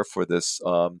manager for this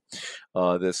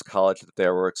this college that they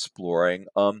were exploring.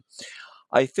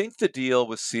 I think the deal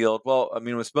was sealed. Well, I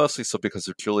mean, it was mostly so because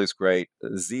of Julie's great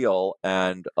zeal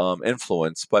and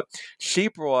influence, but she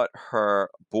brought her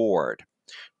board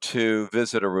to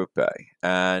visit Arupe,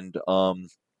 and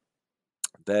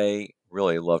they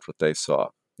really loved what they saw,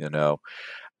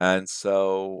 And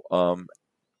so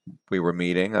we were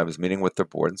meeting. I was meeting with the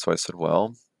board, and so I said,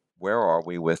 well, where are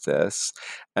we with this?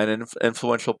 And an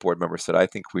influential board member said, I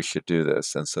think we should do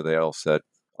this. And so they all said,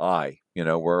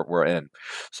 we're in.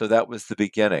 So that was the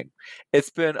beginning. It's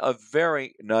been a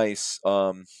very nice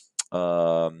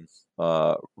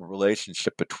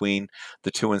relationship between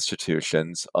the two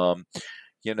institutions.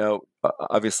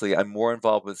 Obviously, I'm more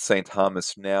involved with St.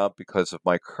 Thomas now because of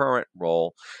my current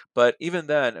role. But even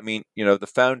then, I mean,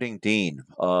 the founding dean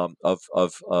of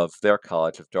their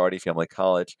college, of Dougherty Family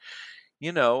College,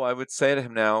 I would say to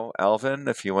him now, Alvin,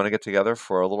 if you want to get together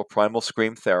for a little primal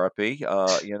scream therapy,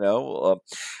 let's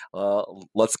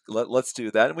do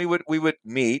that. And we would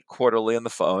meet quarterly on the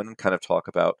phone and kind of talk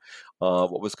about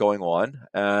what was going on,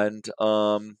 and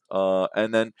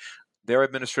then their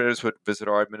administrators would visit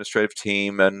our administrative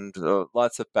team, and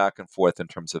lots of back and forth in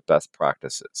terms of best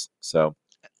practices. So,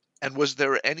 and was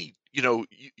there any,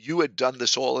 you had done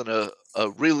this all in a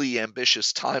really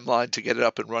ambitious timeline to get it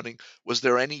up and running. Was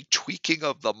there any tweaking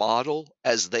of the model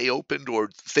as they opened, or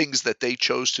things that they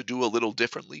chose to do a little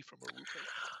differently from Arupe?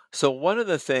 So one of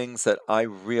the things that I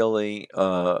really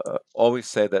always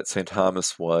say that St.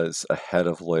 Thomas was ahead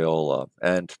of Loyola,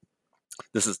 and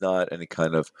this is not any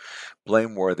kind of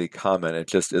blameworthy comment, it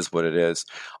just is what it is.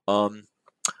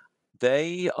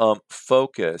 They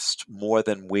focused more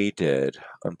than we did,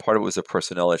 and part of it was a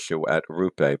personnel issue at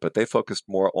Arupe, but they focused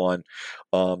more on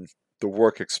the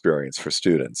work experience for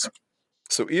students.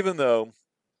 So even though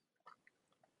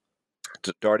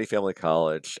Dougherty Family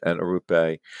College and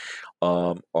Arupe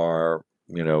are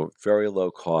very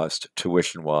low cost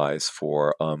tuition wise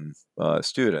for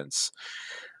students,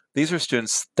 these are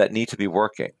students that need to be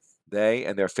working. They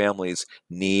and their families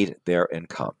need their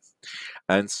income.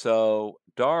 And so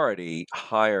Dougherty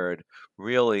hired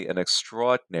really an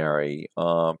extraordinary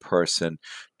person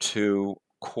to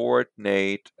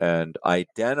coordinate and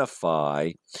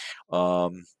identify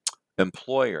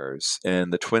employers in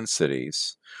the Twin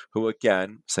Cities who,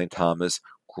 again, St. Thomas,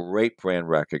 great brand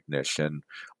recognition,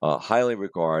 highly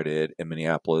regarded in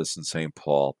Minneapolis and St.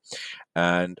 Paul,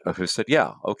 and who said,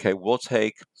 yeah, okay, we'll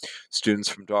take students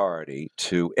from Dougherty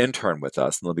to intern with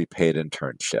us, and they'll be paid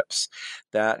internships.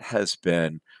 That has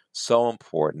been so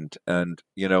important. And,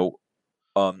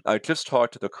 I just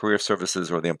talked to the career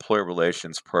services or the employer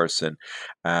relations person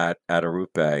at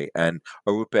Arupe, and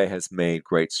Arupe has made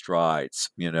great strides,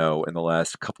 in the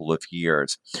last couple of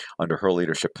years under her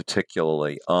leadership,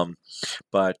 particularly.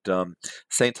 But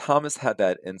St. Thomas had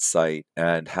that insight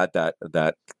and had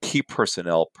that key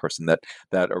personnel person that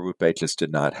Arupe just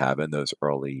did not have in those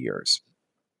early years.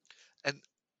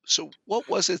 So what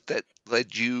was it that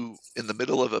led you in the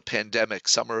middle of a pandemic,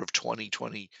 summer of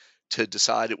 2020, to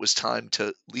decide it was time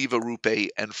to leave Arupe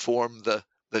and form the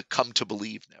Come to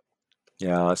Believe network?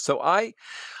 Yeah.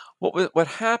 What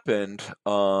happened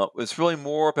was really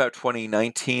more about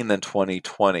 2019 than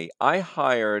 2020. I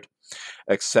hired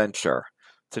Accenture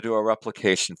to do a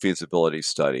replication feasibility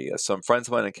study. Some friends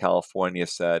of mine in California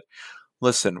said,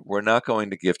 "Listen, we're not going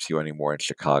to give to you anymore in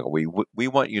Chicago. We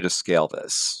want you to scale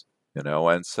this, and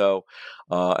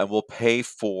we'll pay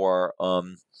for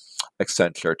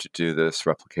Accenture to do this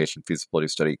replication feasibility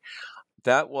study."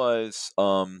 That was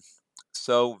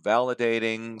so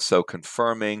validating, so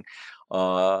confirming.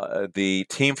 The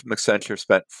team from Accenture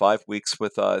spent 5 weeks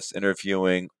with us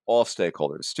interviewing all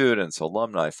stakeholders: students,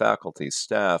 alumni, faculty,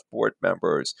 staff, board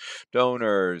members,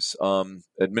 donors,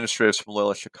 administrators from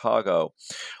Loyola Chicago.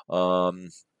 Um,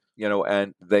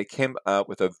 and they came out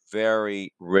with a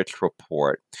very rich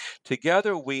report.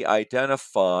 Together, we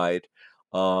identified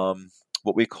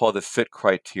what we call the fit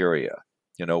criteria.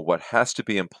 What has to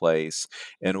be in place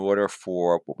in order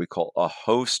for what we call a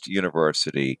host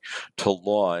university to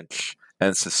launch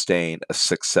and sustain a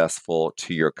successful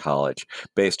two-year college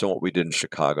based on what we did in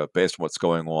Chicago, based on what's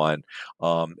going on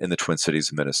in the Twin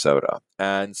Cities of Minnesota.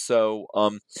 And so,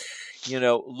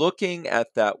 looking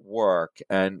at that work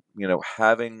and,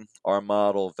 having our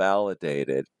model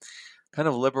validated kind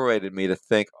of liberated me to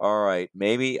think, all right,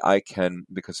 maybe I can,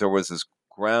 because there was this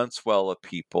groundswell of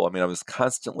people. I mean, I was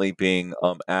constantly being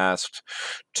asked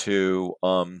to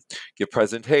give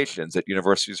presentations at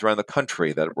universities around the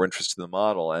country that were interested in the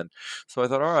model. And so I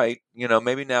thought, all right,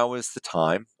 maybe now is the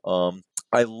time.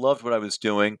 I loved what I was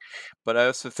doing, but I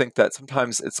also think that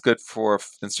sometimes it's good for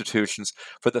institutions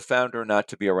for the founder not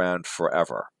to be around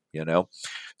forever.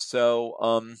 So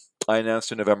I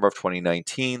announced in November of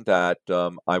 2019 that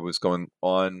I was going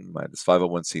on this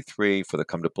 501c3 for the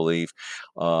Come to Believe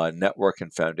network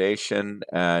and foundation,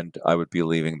 and I would be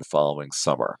leaving the following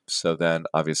summer. So then,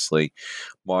 obviously,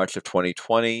 March of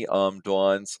 2020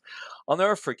 dawns. I'll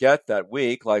never forget that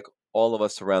week, like all of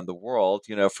us around the world.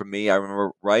 For me, I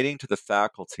remember writing to the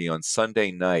faculty on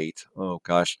Sunday night. Oh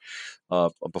gosh,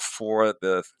 before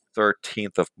the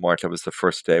 13th of March. That was the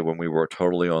first day when we were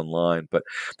totally online. But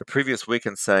the previous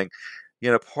weekend saying,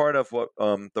 part of what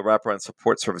the wraparound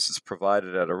support services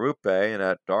provided at Arupe and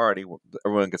at Doherty,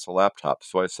 everyone gets a laptop.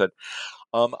 So I said,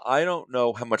 I don't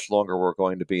know how much longer we're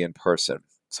going to be in person.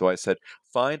 So I said,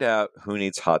 find out who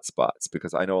needs hotspots,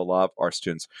 because I know a lot of our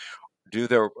students do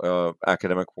their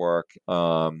academic work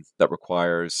that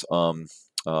requires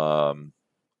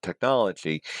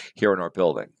technology here in our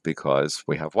building because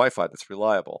we have Wi-Fi that's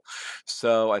reliable.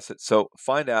 So I said, so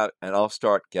find out and I'll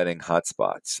start getting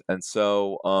hotspots. And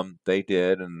so they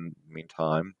did. And in the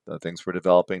meantime, things were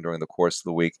developing during the course of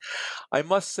the week. I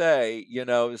must say,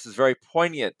 this is very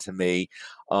poignant to me.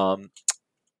 On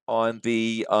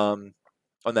the on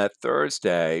that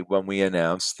Thursday when we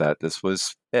announced that this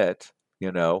was it,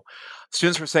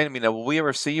 students were saying to me, "Now, will we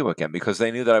ever see you again?" Because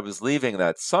they knew that I was leaving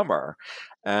that summer.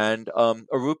 And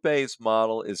Arupe's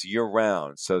model is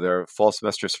year-round, so they're fall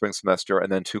semester, spring semester,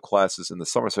 and then 2 classes in the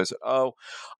summer. So I said, "Oh,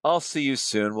 I'll see you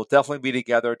soon. We'll definitely be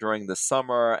together during the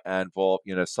summer, and we'll,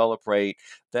 celebrate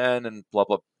then, and blah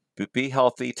blah. Be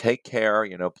healthy, take care,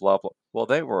 blah blah." Well,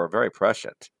 they were very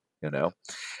prescient, you know,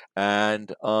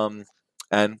 and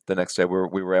the next day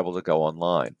we were able to go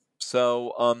online.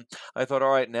 So I thought,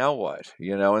 all right, now what?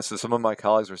 And so some of my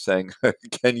colleagues were saying,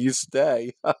 "Can you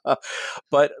stay?"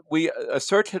 But a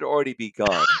search had already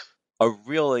begun. A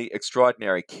really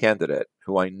extraordinary candidate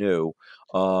who I knew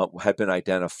had been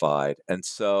identified, and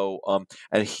so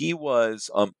and he was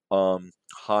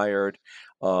hired.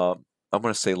 I'm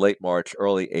going to say late March,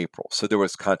 early April. So there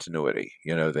was continuity,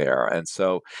 there, and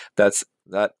so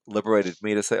that liberated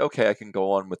me to say, okay, I can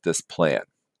go on with this plan.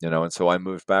 And so I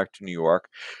moved back to New York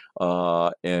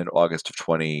in August of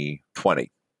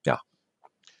 2020. Yeah.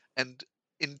 And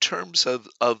in terms of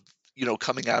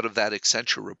coming out of that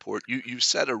Accenture report, you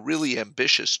set a really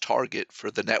ambitious target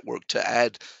for the network to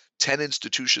add 10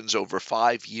 institutions over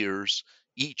 5 years,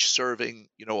 each serving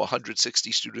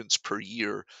 160 students per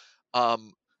year.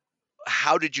 Um,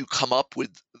 how did you come up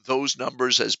with those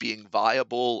numbers as being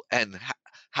viable, and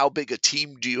how big a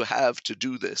team do you have to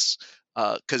do this?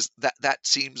 Because that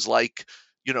seems like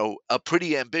a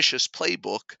pretty ambitious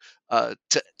playbook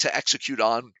to execute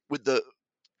on with the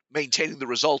maintaining the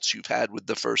results you've had with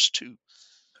the first two.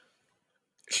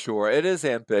 Sure, it is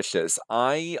ambitious.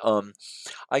 I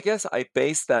guess I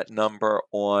base that number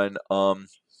on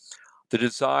the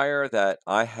desire that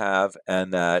I have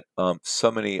and that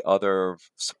so many other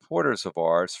supporters of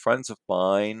ours, friends of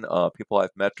mine, people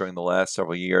I've met during the last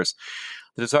several years,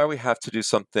 the desire we have to do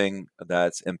something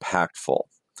that's impactful.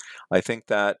 I think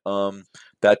that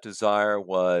that desire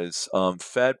was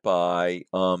fed by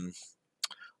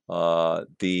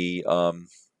the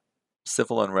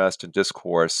civil unrest and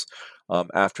discourse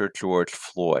after George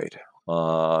Floyd,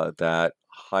 that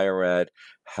higher ed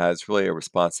has really a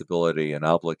responsibility and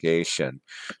obligation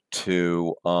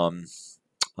to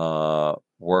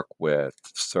work with,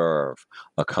 serve,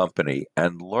 accompany,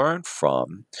 and learn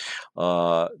from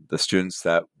the students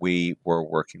that we were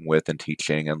working with and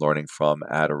teaching and learning from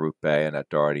at Arute Bay and at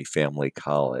Doherty Family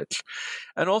College.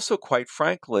 And also, quite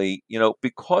frankly,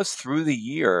 because through the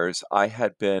years I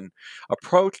had been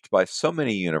approached by so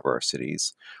many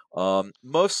universities,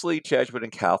 mostly Jesuit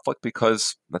and Catholic,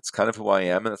 because that's kind of who I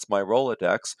am and that's my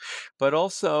Rolodex, but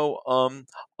also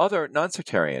other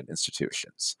non-sectarian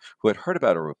institutions who had heard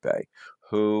about Arute Bay,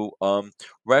 who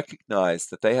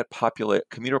recognized that they had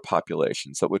commuter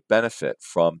populations that would benefit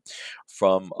from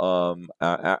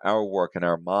our work and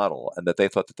our model, and that they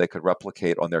thought that they could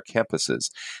replicate on their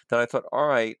campuses. Then I thought, all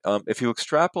right, if you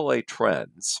extrapolate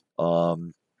trends,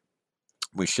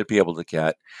 we should be able to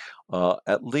get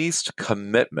at least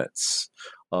commitments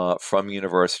from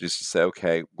universities to say,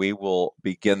 okay, we will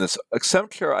begin this.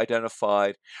 Accenture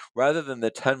identified, rather than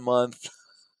the 10-month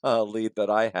lead that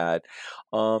I had,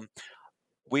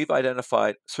 we've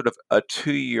identified sort of a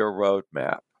 2-year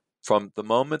roadmap from the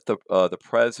moment the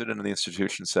president of the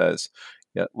institution says,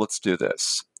 yeah, let's do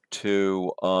this,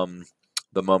 to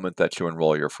the moment that you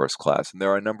enroll your first class. And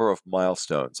there are a number of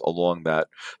milestones along that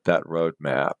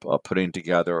roadmap, putting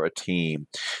together a team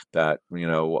that,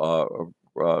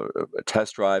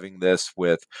 test driving this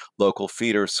with local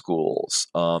feeder schools,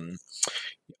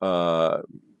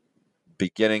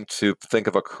 beginning to think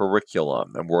of a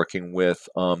curriculum and working with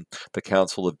the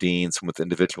Council of Deans and with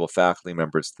individual faculty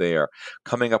members there,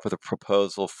 coming up with a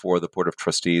proposal for the Board of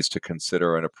Trustees to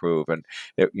consider and approve, and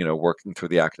working through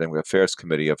the Academic Affairs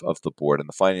Committee of the board and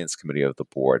the Finance Committee of the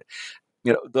board.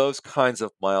 Those kinds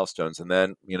of milestones, and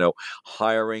then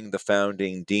hiring the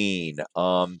founding dean,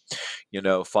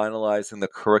 finalizing the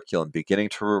curriculum, beginning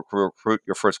to recruit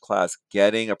your first class,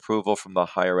 getting approval from the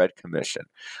Higher Ed Commission.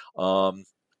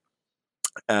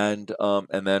 And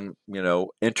then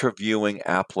interviewing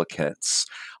applicants,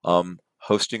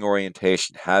 hosting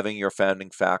orientation, having your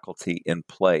founding faculty in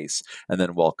place, and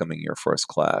then welcoming your first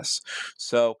class.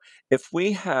 So if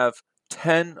we have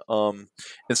 10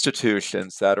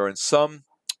 institutions that are in some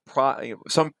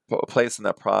place in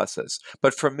that process,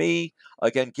 but for me,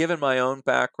 again, given my own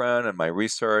background and my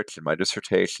research and my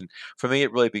dissertation, for me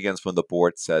it really begins when the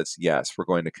board says, yes, we're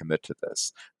going to commit to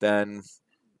this. Then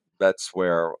that's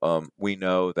where we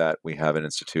know that we have an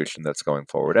institution that's going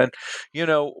forward. And,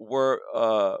 we're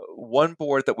one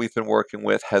board that we've been working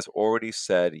with has already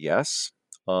said yes.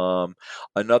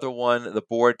 Another one, the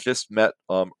board just met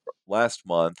last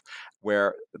month,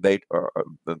 where they've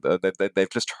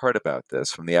just heard about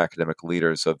this from the academic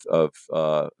leaders of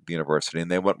the university, and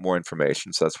they want more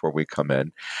information. So that's where we come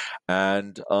in,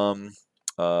 and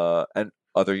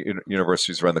other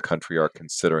universities around the country are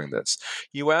considering this.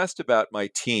 You asked about my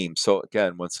team. So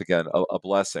again, once again, a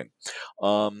blessing.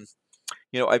 I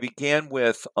began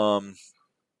with a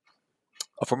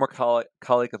former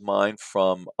colleague of mine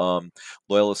from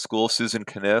Loyola School, Susan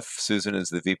Caniff. Susan is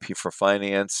the VP for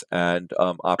Finance and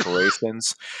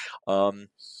Operations.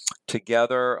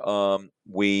 Together,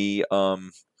 we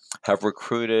have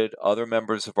recruited other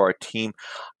members of our team.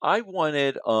 I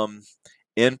wanted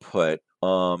input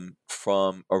from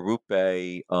Arute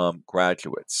Bay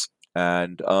graduates.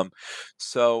 And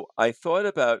so I thought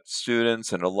about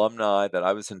students and alumni that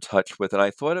I was in touch with, and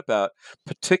I thought about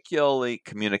particularly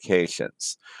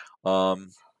communications.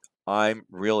 I'm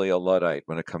really a Luddite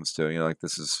when it comes to,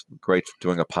 this is great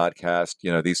doing a podcast.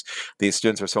 These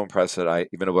students are so impressed that I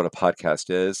even know what a podcast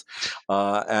is.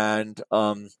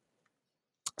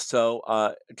 So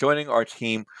joining our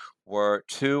team were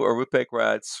 2 Arute Bay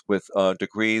grads with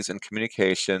degrees in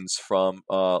communications from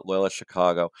Loyola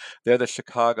Chicago. They're the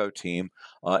Chicago team,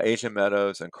 Asia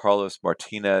Meadows and Carlos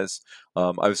Martinez.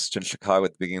 I was in Chicago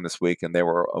at the beginning of this week, and they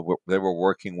were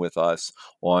working with us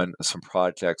on some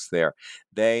projects there.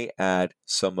 They add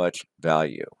so much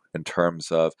value in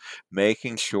terms of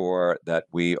making sure that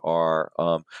we are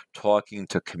talking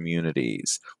to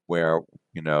communities where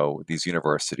these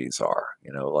universities are,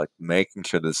 like making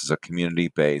sure this is a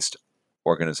community-based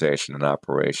organization and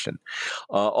operation.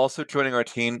 Also joining our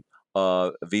team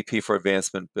VP for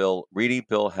Advancement. Bill Reedy.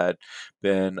 Bill had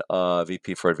been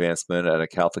VP for Advancement at a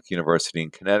Catholic university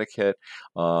in Connecticut,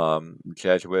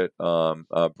 Jesuit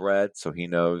bred, so he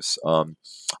knows a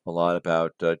lot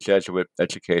about Jesuit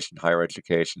education, higher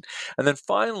education. And then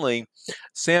finally,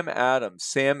 Sam Adams.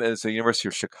 Sam is a University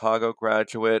of Chicago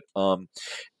graduate.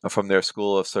 From their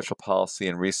School of Social Policy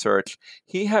and Research.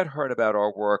 He had heard about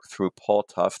our work through Paul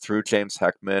Tuff, through James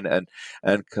Heckman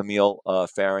and Camille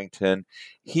Farrington.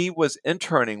 He was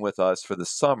interning with us for the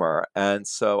summer. And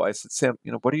so I said, Sam,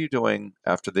 what are you doing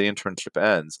after the internship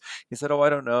ends? He said, oh, I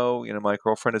don't know. My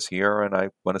girlfriend is here and I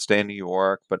want to stay in New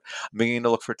York, but I'm beginning to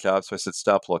look for jobs. So I said,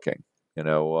 stop looking.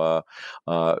 You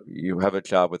have a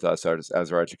job with us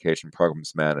as our education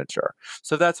programs manager.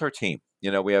 So that's our team.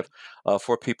 We have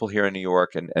 4 people here in New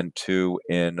York and 2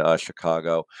 in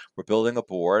Chicago. We're building a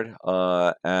board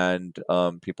and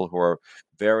people who are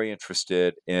very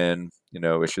interested in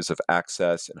issues of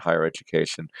access in higher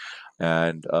education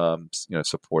and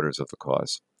supporters of the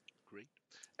cause. Great.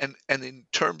 And in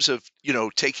terms of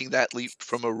taking that leap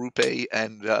from Arupe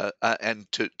and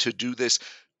to do this,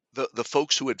 the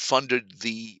folks who had funded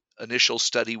the initial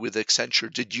study with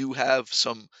Accenture, did you have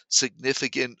some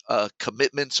significant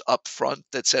commitments up front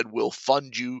that said we'll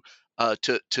fund you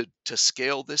to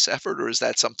scale this effort, or is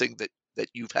that something that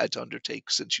you've had to undertake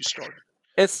since you started?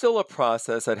 It's still a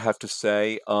process, I'd have to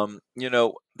say.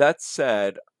 That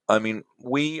said, I mean,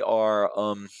 we are.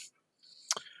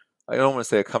 I don't want to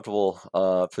say a comfortable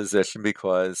position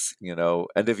because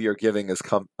end of year giving is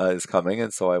coming,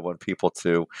 and so I want people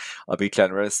to be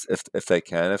generous if they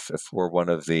can. If we're one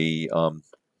of the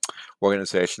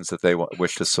organizations that they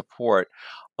wish to support.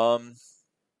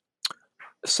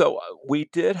 So we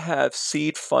did have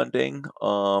seed funding,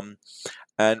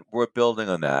 and we're building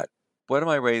on that. What am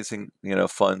I raising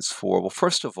funds for? Well,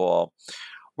 first of all,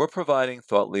 we're providing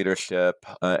thought leadership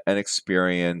and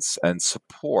experience and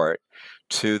support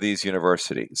to these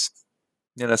universities.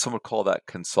 Some would call that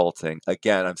consulting.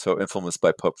 Again, I'm so influenced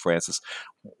by Pope Francis.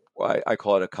 I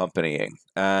call it accompanying.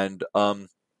 And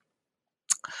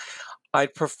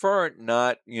I'd prefer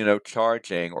not,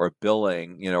 charging or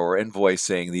billing, or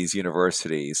invoicing these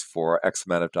universities for X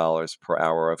amount of dollars per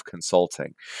hour of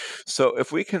consulting. So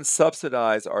if we can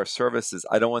subsidize our services,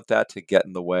 I don't want that to get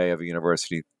in the way of a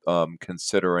university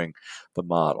considering the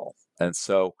model. And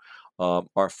so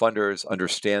our funders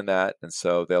understand that. And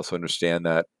so they also understand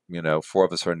that, 4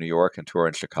 of us are in New York and 2 are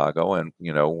in Chicago, and, we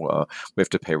have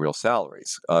to pay real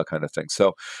salaries kind of thing.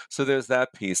 So there's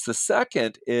that piece. The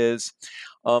second is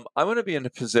I want to be in a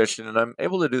position, and I'm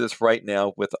able to do this right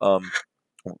now with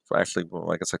actually,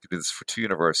 I guess I could do this for 2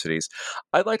 universities.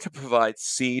 I'd like to provide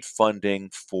seed funding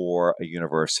for a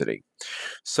university.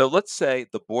 So let's say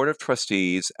the board of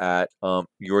trustees at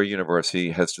your university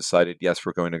has decided, yes,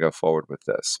 we're going to go forward with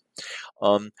this.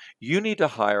 You need to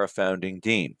hire a founding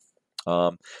dean.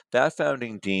 That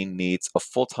founding dean needs a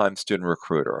full-time student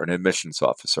recruiter, an admissions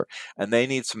officer, and they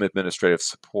need some administrative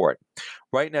support.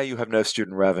 Right now, you have no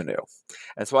student revenue.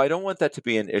 And so I don't want that to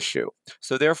be an issue.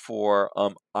 So therefore,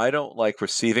 I don't like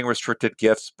receiving restricted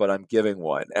gifts, but I'm giving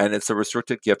one. And it's a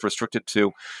restricted gift, restricted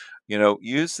to,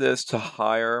 use this to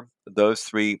hire those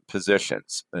 3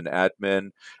 positions, an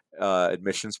admin,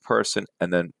 admissions person,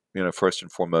 and then, first and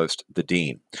foremost, the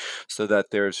dean, so that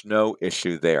there's no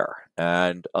issue there.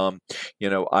 And, I'd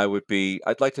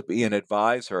like to be an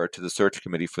advisor to the search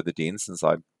committee for the dean since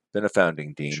I've been a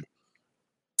founding dean. Sure.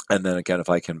 And then again, if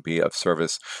I can be of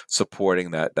service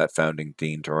supporting that founding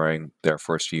dean during their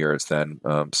first years, then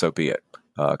so be it,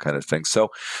 kind of thing. So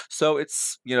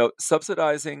it's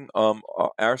subsidizing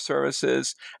our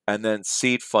services and then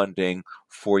seed funding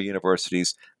for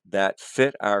universities that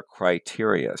fit our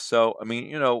criteria. So I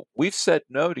mean, we've said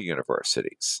no to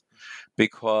universities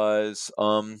because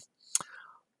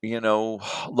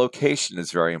location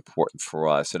is very important for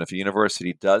us, and if a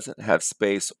university doesn't have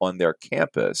space on their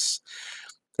campus,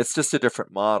 it's just a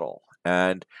different model.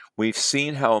 And we've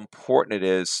seen how important it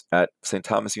is at St.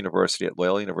 Thomas University, at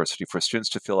Loyola University, for students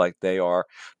to feel like they are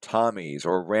Tommies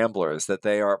or Ramblers, that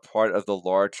they are part of the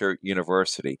larger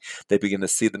university. They begin to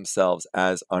see themselves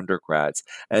as undergrads.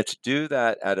 And to do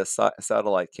that at a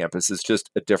satellite campus is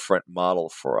just a different model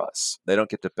for us. They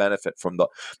don't get to benefit from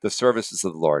the services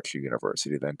of the larger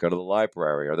university, then go to the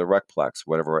library or the recplex,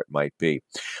 whatever it might be.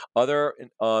 Other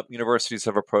universities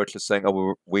have approached us saying,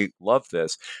 oh, we love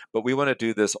this, but we want to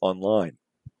do this online.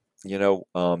 In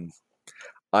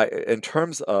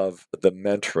terms of the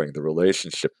mentoring, the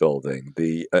relationship building,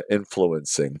 the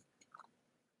influencing,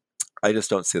 I just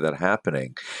don't see that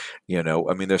happening.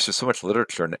 I mean, there's just so much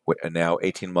literature now,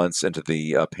 18 months into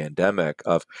the pandemic,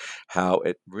 of how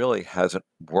it really hasn't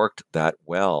worked that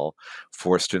well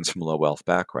for students from low wealth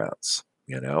backgrounds.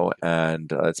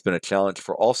 And it's been a challenge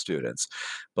for all students.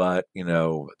 But,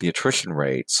 the attrition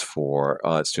rates for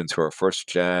students who are first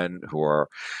gen, who are,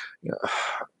 you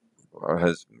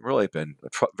has really been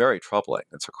very troubling.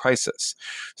 It's a crisis.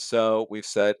 So we've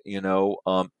said,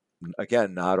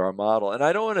 again, not our model. And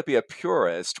I don't want to be a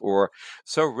purist or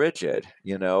so rigid.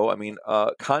 I mean,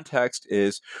 context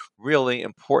is really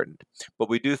important, but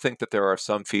we do think that there are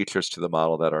some features to the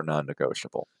model that are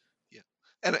non-negotiable. Yeah.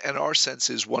 And our sense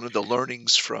is one of the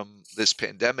learnings from this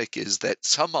pandemic is that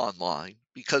some online,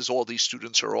 because all these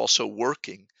students are also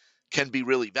working, can be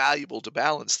really valuable to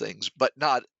balance things, but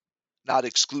not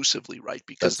exclusively, right?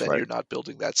 Because That's then right. you're not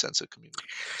building that sense of community.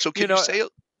 So You can you know, say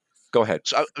go ahead.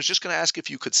 so I was just going to ask if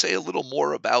you could say a little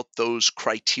more about those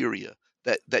criteria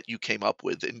that you came up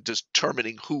with in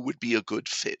determining who would be a good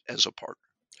fit as a partner.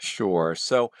 Sure.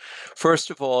 So, first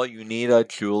of all, you need a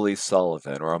Julie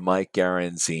Sullivan or a Mike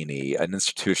Garanzini, an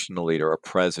institutional leader, a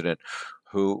president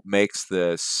who makes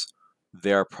this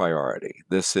their priority.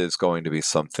 This is going to be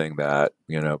something that,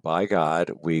 by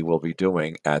God, we will be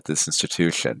doing at this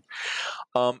institution.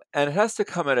 And it has to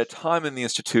come at a time in the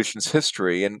institution's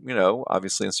history, and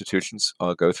obviously institutions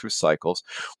go through cycles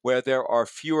where there are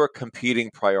fewer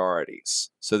competing priorities.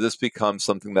 So this becomes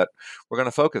something that we're going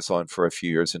to focus on for a few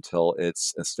years until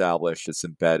it's established, it's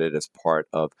embedded as part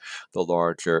of the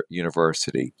larger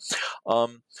university.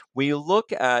 We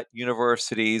look at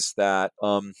universities that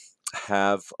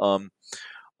have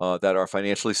that are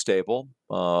financially stable.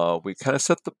 We kind of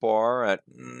set the bar at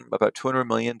about $200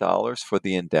 million for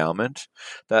the endowment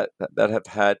that have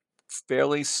had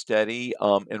fairly steady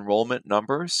enrollment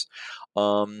numbers.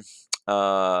 Um,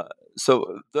 uh,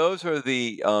 so those are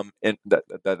the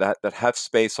that have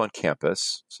space on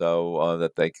campus, so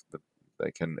that they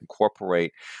can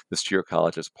incorporate this to your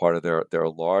college as part of their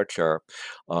larger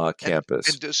campus.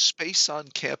 And does space on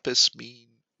campus mean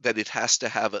that it has to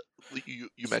have you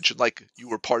mentioned like you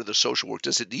were part of the social work.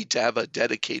 Does it need to have a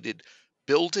dedicated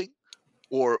building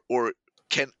or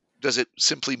can does it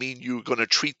simply mean you're going to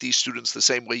treat these students the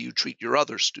same way you treat your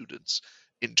other students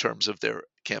in terms of their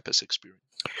campus experience?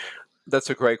 That's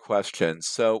a great question.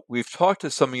 So we've talked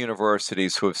to some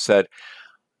universities who have said,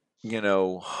 you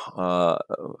know, uh,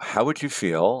 how would you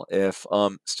feel if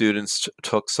students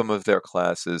took some of their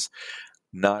classes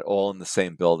not all in the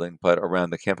same building, but around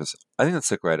the campus? I think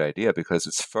that's a great idea because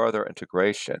it's further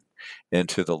integration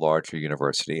into the larger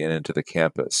university and into the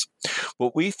campus.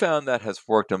 What we found that has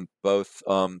worked in both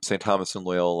St. Thomas and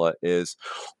Loyola is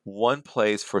one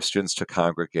place for students to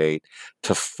congregate,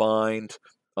 to find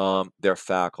their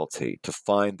faculty, to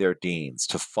find their deans,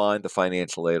 to find the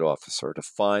financial aid officer, to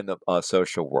find the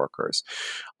social workers.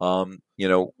 Um, you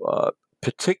know, uh,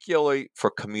 Particularly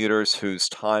for commuters whose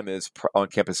time on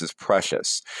campus is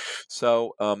precious.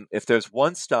 So, if there's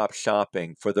one-stop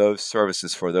shopping for those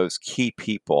services for those key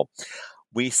people,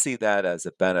 we see that as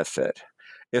a benefit.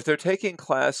 If they're taking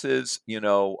classes, in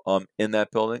that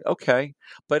building, okay.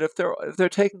 But if they're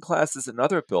taking classes in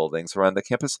other buildings around the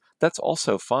campus, that's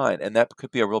also fine, and that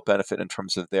could be a real benefit in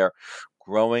terms of their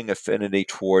growing affinity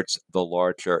towards the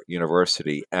larger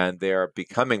university, and they're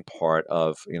becoming part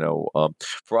of,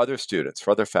 for other students,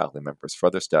 for other faculty members, for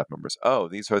other staff members. Oh,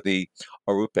 these are the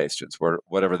Arupe students,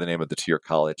 whatever the name of the tier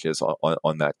college is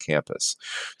on that campus.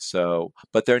 So,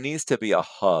 but there needs to be a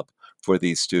hub for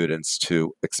these students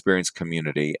to experience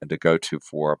community and to go to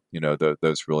for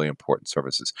those really important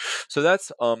services. So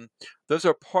that's those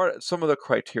are some of the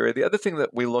criteria. The other thing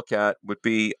that we look at would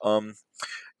be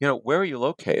where are you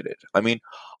located? I mean,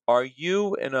 are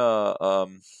you in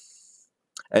an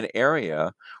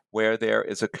area where there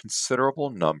is a considerable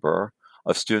number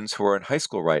of students who are in high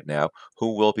school right now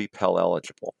who will be Pell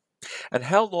eligible? And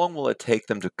how long will it take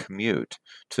them to commute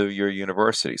to your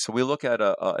university? So we look at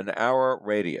an hour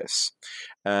radius,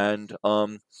 and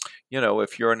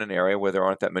if you're in an area where there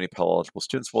aren't that many Pell eligible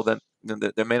students, well, then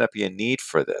there may not be a need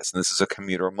for this, and this is a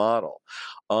commuter model.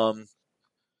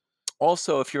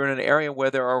 Also, if you're in an area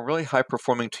where there are really high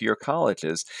performing to-year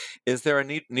colleges, is there a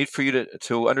need for you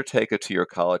to undertake a to-year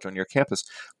college on your campus?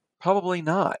 Probably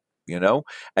not.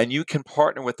 And you can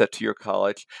partner with that to-year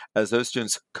college as those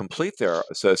students complete their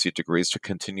associate degrees to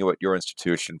continue at your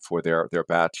institution for their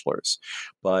bachelor's.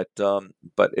 But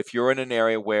if you're in an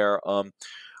area where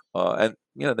and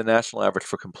the national average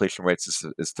for completion rates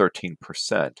is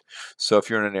 13%. So if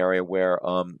you're in an area where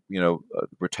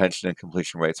retention and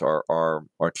completion rates are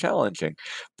challenging,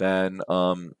 then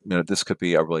this could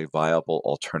be a really viable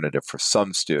alternative for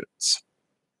some students.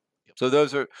 So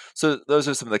those are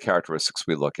some of the characteristics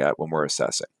we look at when we're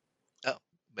assessing. Oh,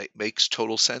 makes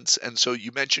total sense. And so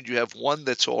you mentioned you have one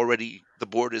that's already the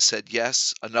board has said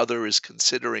yes, another is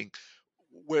considering.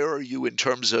 Where are you in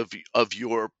terms of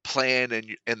your plan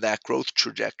and that growth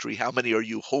trajectory? How many are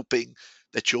you hoping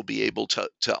that you'll be able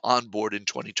to onboard in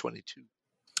 2022?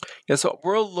 Yeah, so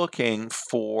we're looking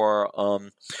for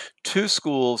 2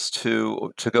 schools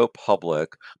to go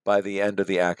public by the end of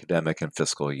the academic and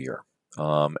fiscal year,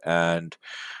 and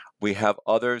we have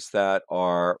others that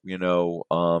are,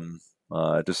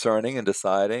 discerning and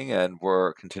deciding, and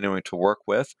we're continuing to work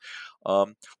with.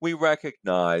 We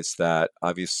recognize that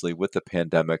obviously with the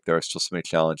pandemic, there are still so many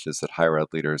challenges that higher ed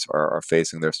leaders are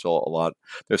facing. There's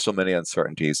still many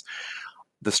uncertainties.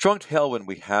 The strong tailwind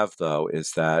we have, though,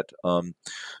 is that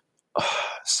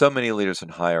so many leaders in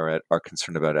higher ed are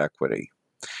concerned about equity,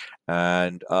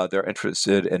 and they're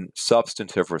interested in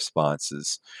substantive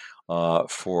responses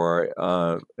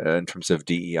in terms of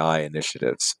DEI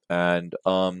initiatives. And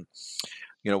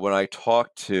when I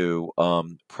talk to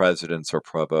presidents or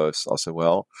provosts, I'll say,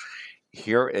 "Well,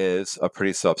 here is a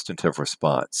pretty substantive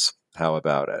response. How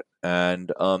about it?"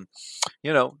 And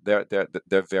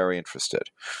they're very interested.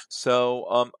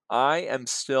 So I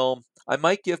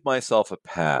might give myself a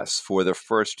pass for the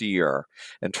first year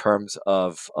in terms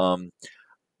of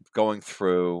going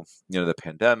through the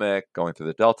pandemic, going through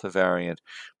the Delta variant.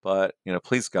 But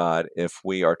please God, if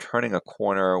we are turning a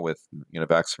corner with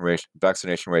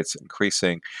vaccination rates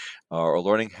increasing, or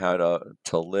learning how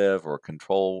to live or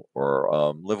control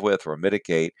or live with or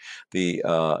mitigate the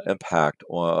impact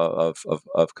of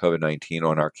COVID-19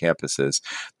 on our campuses,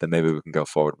 then maybe we can go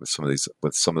forward with some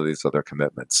of these other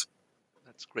commitments.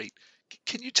 That's great.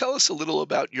 Can you tell us a little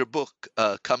about your book,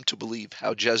 Come to Believe,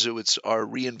 How Jesuits Are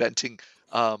Reinventing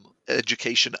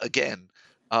Education Again?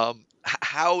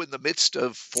 How, in the midst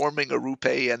of forming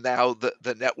Arupe and now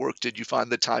the network, did you find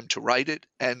the time to write it?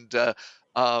 And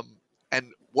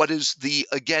what is the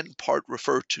again part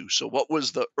refer to? So what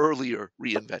was the earlier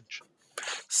reinvention?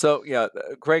 So yeah,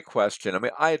 great question. I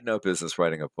mean, I had no business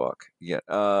writing a book.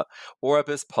 Yeah,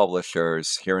 Orbis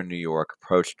Publishers here in New York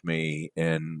approached me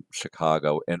in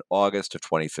Chicago in August of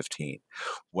 2015,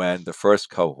 when the first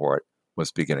cohort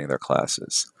was beginning their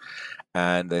classes,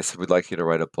 and they said, "We'd like you to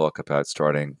write a book about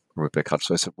starting Rubik Culture."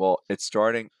 So I said, "Well, it's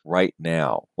starting right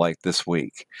now, like this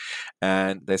week."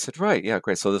 And they said, "Right, yeah,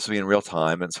 great. So this will be in real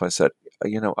time." And so I said,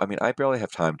 I mean, I barely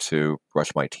have time to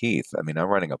brush my teeth. I mean, I'm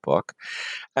writing a book."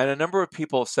 And a number of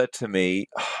people said to me,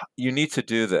 "You need to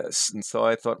do this." And so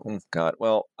I thought, "Oh God,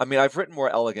 well, I mean, I've written more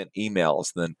elegant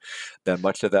emails than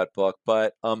much of that book,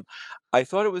 but I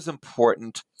thought it was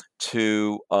important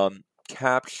to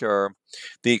capture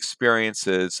the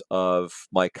experiences of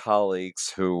my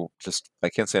colleagues who I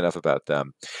can't say enough about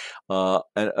them,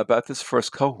 and about this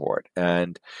first cohort,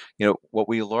 and what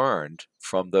we learned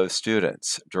from those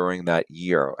students during that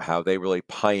year, how they really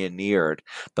pioneered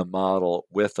the model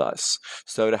with us.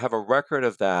 So to have a record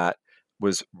of that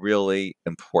was really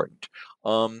important.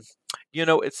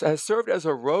 It has served as a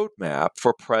roadmap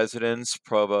for presidents,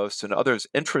 provosts, and others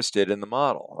interested in the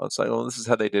model. It's like, well, this is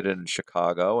how they did it in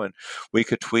Chicago, and we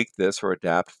could tweak this or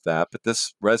adapt that, but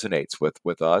this resonates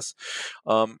with us.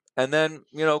 And then,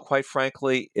 quite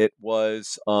frankly, it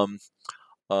was uh,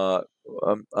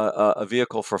 a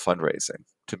vehicle for fundraising.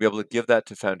 To be able to give that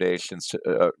to foundations,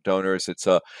 to donors, it's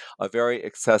a very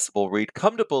accessible read.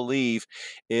 Come to Believe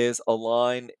is a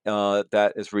line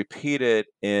that is repeated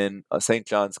in St.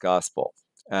 John's Gospel.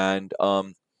 And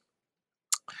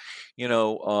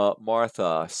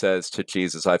Martha says to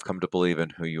Jesus, "I've come to believe in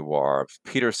who you are."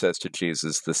 Peter says to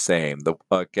Jesus the same. The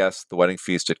the wedding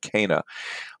feast at Cana.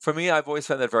 For me, I've always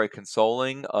found that very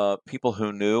consoling. People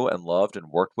who knew and loved and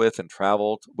worked with and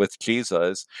traveled with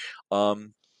Jesus,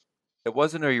 it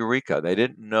wasn't a eureka. They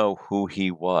didn't know who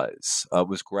he was. It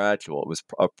was gradual. It was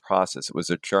a process. It was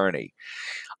a journey.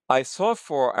 I saw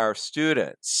for our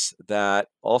students that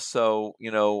also,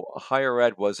 higher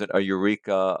ed wasn't a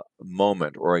eureka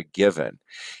moment or a given.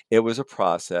 It was a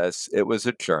process, it was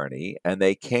a journey, and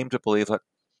they came to believe, like,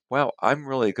 wow, I'm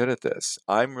really good at this.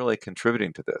 I'm really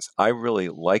contributing to this. I really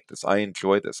like this. I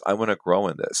enjoy this. I want to grow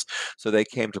in this. So they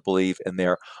came to believe in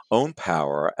their own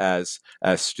power as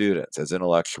students, as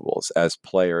intellectuals, as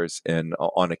players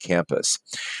on a campus.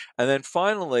 And then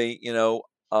finally,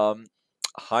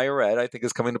 higher ed, I think,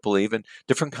 is coming to believe in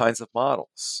different kinds of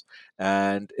models,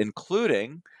 and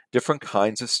including different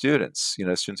kinds of students,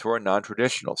 students who are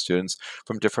non-traditional, students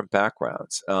from different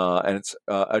backgrounds. And it's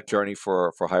a journey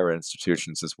for higher ed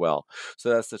institutions as well. So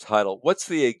that's the title. What's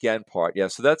the again part? Yeah,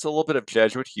 so that's a little bit of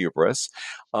Jesuit hubris,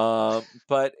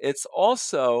 but it's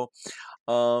also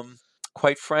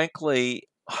quite frankly,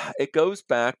 it goes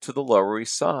back to the Lower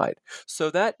East Side. So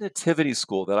that nativity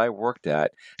school that I worked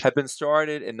at had been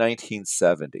started in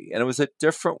 1970, and it was a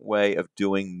different way of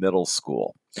doing middle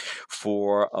school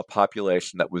for a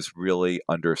population that was really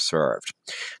underserved.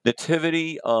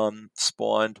 Nativity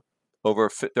spawned there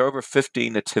are over 50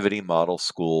 nativity model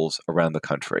schools around the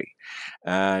country.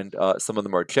 And some of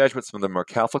them are Jesuits, some of them are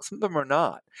Catholic, some of them are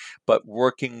not. But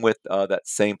working with that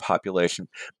same population,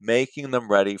 making them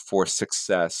ready for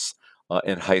success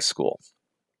in high school.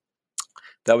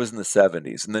 That was in the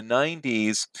 70s. In the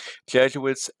 90s,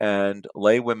 Jesuits and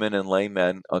lay women and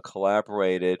laymen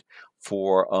collaborated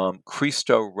for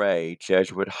Cristo Rey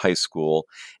Jesuit High School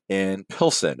in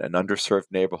Pilsen, an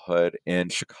underserved neighborhood in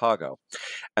Chicago.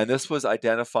 And this was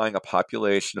identifying a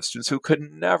population of students who could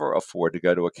never afford to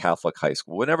go to a Catholic high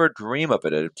school, would never dream of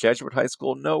it. A Jesuit high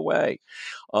school, no way.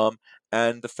 Um,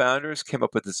 and the founders came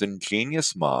up with this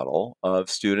ingenious model of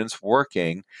students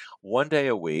working one day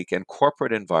a week in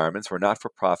corporate environments or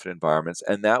not-for-profit environments,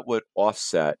 and that would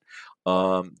offset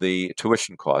the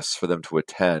tuition costs for them to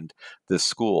attend this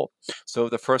school. So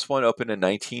the first one opened in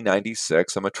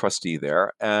 1996. I'm a trustee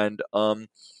there, and there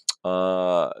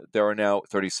are now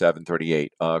 37,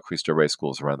 38 Cristo Rey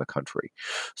schools around the country.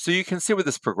 So you can see where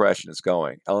this progression is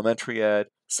going. Elementary ed,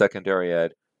 secondary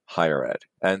ed, higher ed.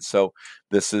 And so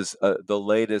this is the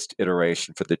latest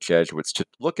iteration for the Jesuits to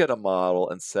look at a model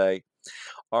and say,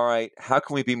 all right, how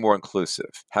can we be more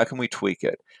inclusive? How can we tweak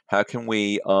it? How can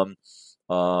we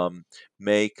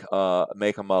make a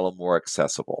model more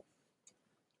accessible?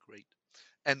 Great.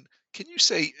 And can you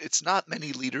say it's not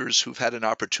many leaders who've had an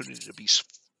opportunity to be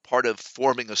part of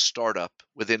forming a startup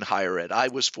within higher ed? I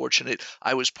was fortunate.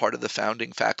 I was part of the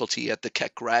founding faculty at the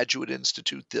Keck Graduate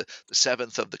Institute, the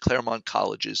seventh of the Claremont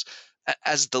colleges.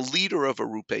 As the leader of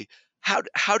Arupe,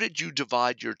 how did you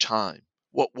divide your time?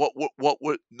 What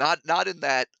not in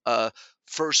that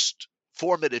first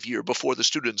formative year before the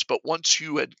students, but once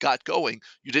you had got going,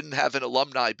 you didn't have an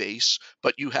alumni base,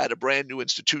 but you had a brand new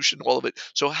institution, all of it.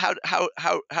 So how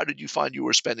did you find you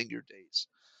were spending your days?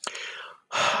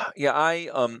 Yeah,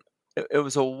 it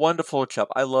was a wonderful job.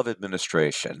 I love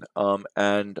administration,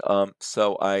 and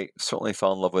so I certainly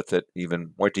fell in love with it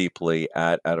even more deeply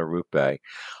at Arupe.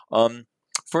 Um,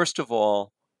 First of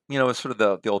all, it's sort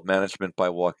of the old management by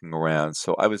walking around.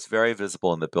 So I was very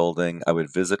visible in the building. I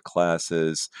would visit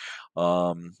classes.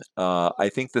 I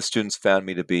think the students found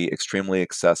me to be extremely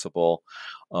accessible.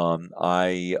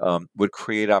 I would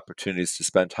create opportunities to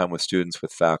spend time with students,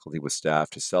 with faculty, with staff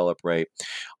to celebrate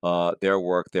their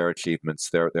work, their achievements,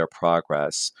 their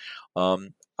progress.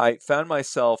 I found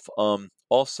myself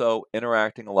also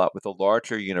interacting a lot with a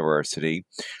larger university,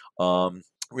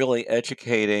 really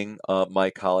educating my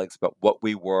colleagues about what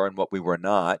we were and what we were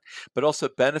not, but also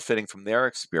benefiting from their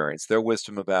experience, their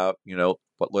wisdom about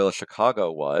what Loyola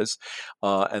Chicago was,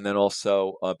 and then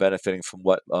also benefiting from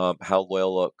what how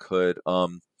Loyola could.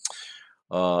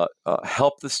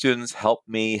 Help the students, help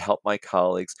me, help my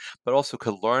colleagues, but also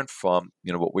could learn from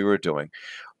what we were doing.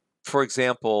 For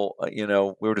example, we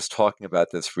were just talking about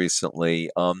this recently.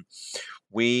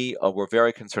 We were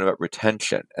very concerned about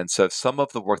retention, and so some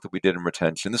of the work that we did in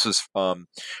retention, this was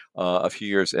a few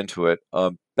years into it,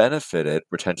 benefited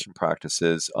retention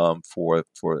practices for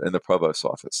in the provost's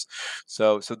office.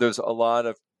 So there's a lot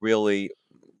of really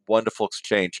wonderful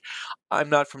exchange. I'm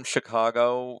not from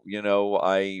Chicago.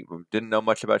 I didn't know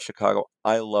much about Chicago.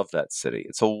 I love that city.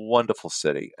 It's a wonderful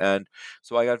city. And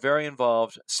so I got very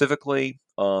involved civically,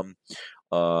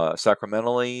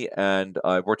 sacramentally, and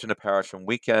I worked in a parish on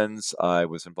weekends. I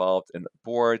was involved in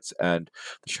boards and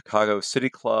the Chicago City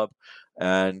Club.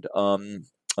 And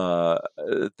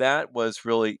that was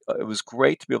really, it was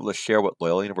great to be able to share what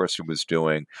Loyola University was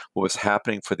doing, what was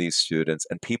happening for these students,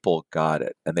 and people got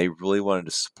it, and they really wanted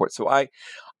to support. So I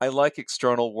like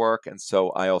external work, and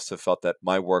so I also felt that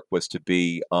my work was to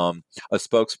be a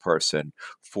spokesperson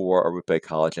for Arupe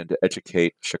College and to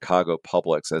educate Chicago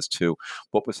publics as to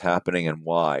what was happening and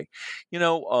why.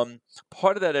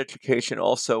 Part of that education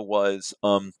also was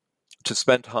to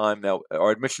spend time. Now,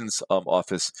 our admissions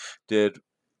office did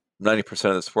 90%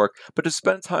 of this work, but to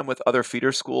spend time with other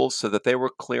feeder schools so that they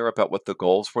were clear about what the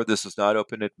goals were. This is not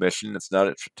open admission. It's not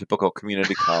a typical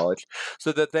community college,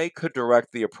 so that they could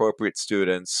direct the appropriate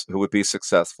students who would be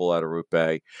successful at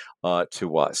Arupe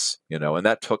to us, and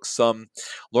that took some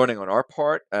learning on our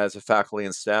part as a faculty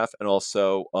and staff, and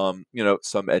also,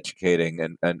 some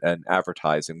educating and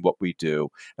advertising what we do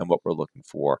and what we're looking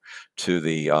for to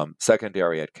the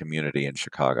secondary ed community in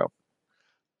Chicago.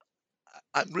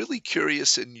 I'm really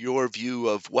curious in your view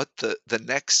of what the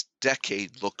next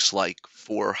decade looks like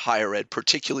for higher ed,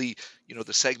 particularly,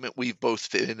 the segment we've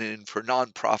both been in for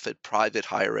nonprofit private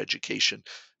higher education.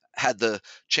 Had the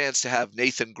chance to have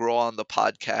Nathan Grow on the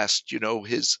podcast.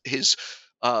 His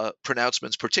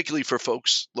pronouncements, particularly for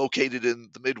folks located in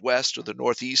the Midwest or the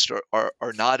Northeast,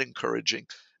 are not encouraging.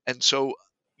 And so,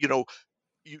 you know,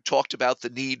 you talked about the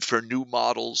need for new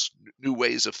models, new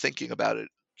ways of thinking about it.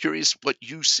 Curious what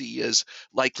you see as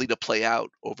likely to play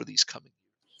out over these coming years.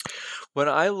 When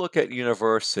I look at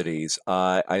universities,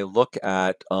 I look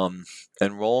at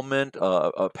enrollment,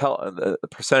 the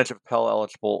percentage of Pell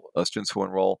eligible students who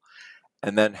enroll,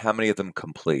 and then how many of them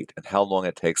complete, and how long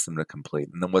it takes them to complete,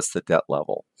 and then what's the debt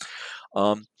level.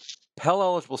 Um, Pell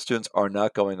eligible students are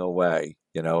not going away.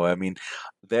 I mean,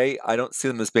 I don't see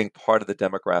them as being part of the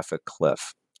demographic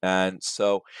cliff. And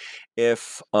so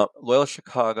if Loyola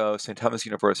Chicago, St. Thomas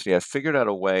University have figured out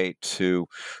a way to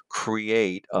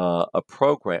create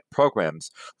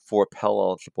programs for Pell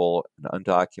eligible and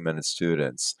undocumented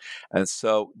students, and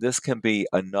so this can be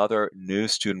another new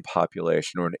student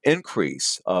population or an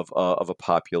increase of a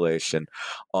population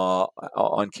on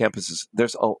campuses.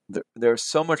 There's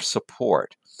so much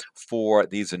support for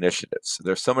these initiatives.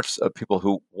 There's so much people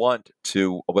who want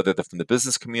to, whether they're from the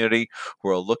business community, who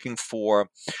are looking for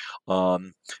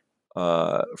um,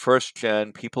 first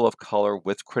gen people of color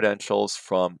with credentials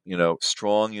from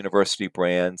strong university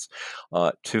brands,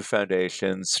 to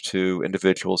foundations, to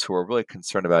individuals who are really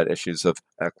concerned about issues of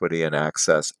equity and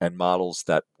access and models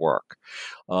that work,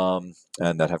 and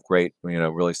that have great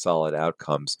really solid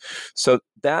outcomes. So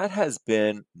that has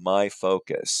been my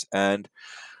focus. And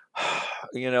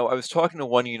I was talking to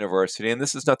one university, and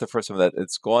this is not the first time that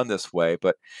it's gone this way,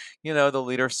 but the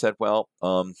leader said, well,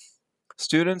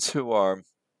 students who are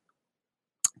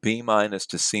B minus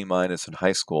to C minus in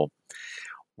high school,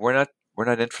 we're not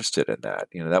interested in that.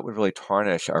 That would really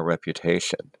tarnish our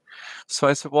reputation. So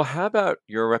I said, well, how about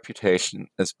your reputation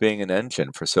as being an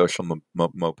engine for social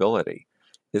mobility?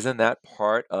 Isn't that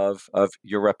part of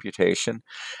your reputation?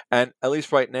 And at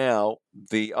least right now,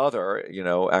 the other,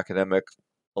 academic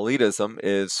elitism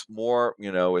is more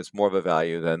of a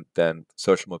value than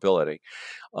social mobility.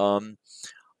 Um,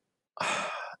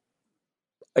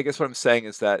 I guess what I'm saying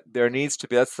is that there needs to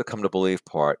be, that's the come to believe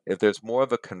part. If there's more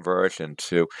of a conversion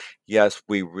to, yes,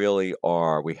 we really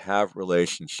are, we have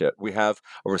relationship, we have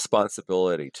a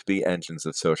responsibility to be engines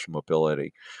of social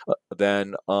mobility,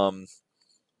 then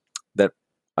that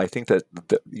I think that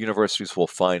the universities will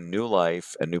find new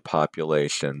life and new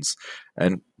populations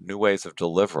and new ways of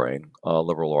delivering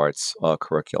liberal arts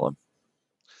curriculum.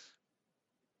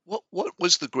 What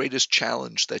was the greatest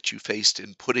challenge that you faced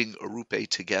in putting Arupe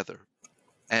together,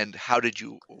 and how did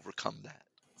you overcome that?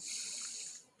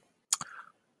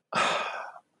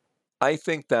 I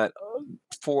think that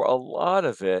for a lot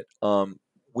of it, there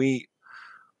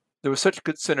was such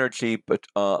good synergy, but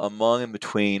among and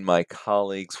between my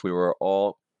colleagues, we were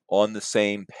all on the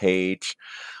same page.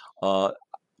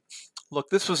 Look,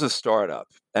 this was a startup,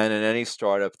 and in any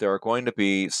startup, there are going to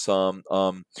be some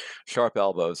sharp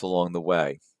elbows along the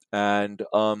way. And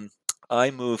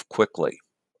I move quickly.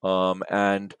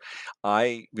 And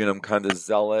I'm kind of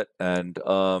zealot, and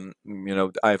I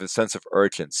have a sense of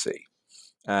urgency.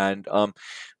 And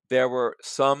there were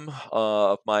some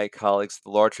of my colleagues at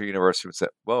the larger university would say,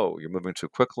 "Whoa, you're moving too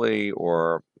quickly,"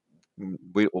 or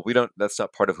we don't. That's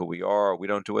not part of who we are. We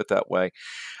don't do it that way.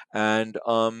 And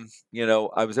I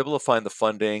was able to find the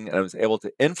funding, and I was able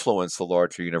to influence the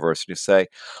larger university to say,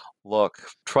 look,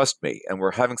 trust me, and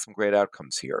we're having some great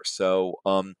outcomes here. So,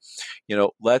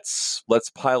 let's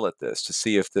pilot this to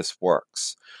see if this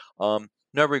works.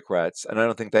 No regrets, and I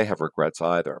don't think they have regrets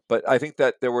either. But I think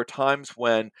that there were times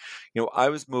when, I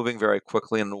was moving very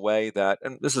quickly in a way that,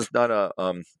 and this is not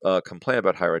a complaint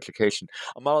about higher education,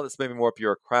 a model that's maybe more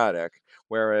bureaucratic,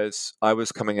 whereas I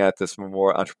was coming at this from a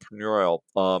more entrepreneurial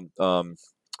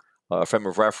frame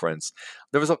of reference.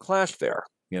 There was a clash there,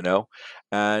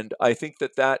 and I think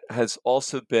that has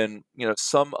also been,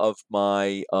 some of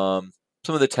my some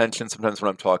of the tension. Sometimes when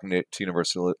I'm talking to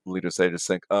university leaders, they just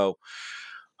think, oh,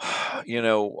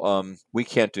 we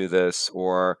can't do this,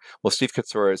 or well, Steve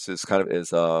Katsouros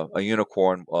is a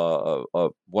unicorn, a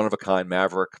one of a kind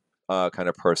maverick kind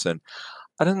of person.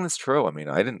 I don't think that's true. I mean,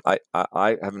 I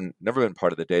haven't never been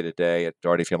part of the day to day at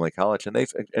Doherty Family College, and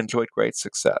they've enjoyed great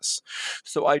success.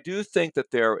 So I do think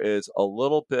that there is a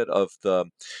little bit of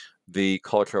the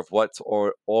culture of what's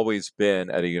always been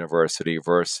at a university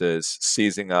versus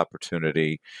seizing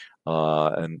opportunity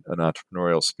and an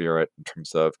entrepreneurial spirit in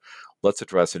terms of let's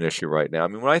address an issue right now. I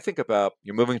mean, when I think about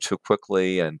you're moving too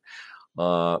quickly, and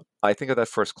I think of that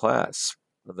first class.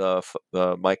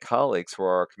 my colleagues who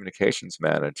are our communications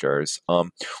managers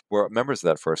were members of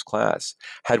that first class.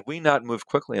 Had we not moved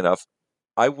quickly enough,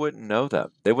 I wouldn't know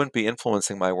them. They wouldn't be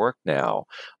influencing my work now.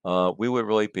 We would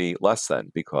really be less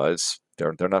than because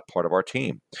they're not part of our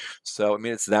team. So, I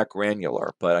mean, it's that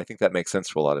granular, but I think that makes sense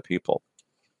to a lot of people.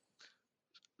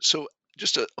 So,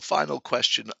 just a final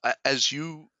question. As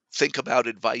you think about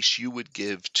advice you would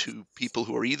give to people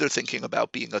who are either thinking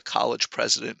about being a college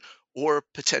president or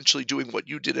potentially doing what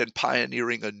you did and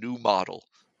pioneering a new model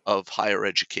of higher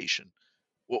education,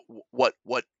 what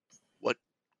what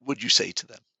would you say to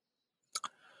them?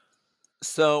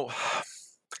 So,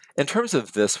 in terms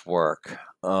of this work,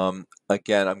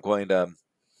 again, I'm going to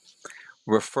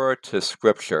refer to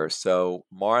scripture. So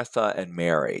Martha and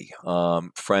Mary,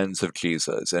 friends of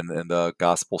Jesus, and in the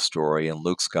gospel story in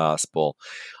Luke's gospel,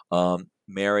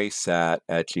 Mary sat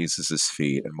at Jesus's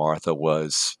feet, and Martha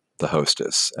was the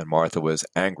hostess, and Martha was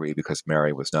angry because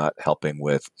Mary was not helping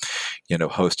with,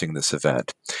 hosting this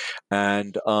event.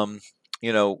 And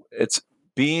it's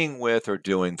being with or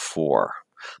doing for.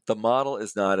 The model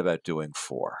is not about doing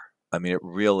for. I mean, it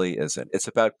really isn't. It's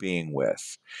about being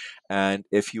with. And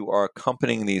if you are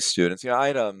accompanying these students, I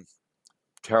had a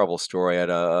terrible story. I had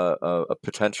a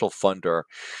potential funder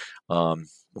when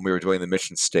we were doing the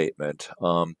mission statement.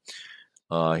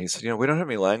 He said, we don't have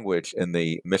any language in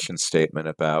the mission statement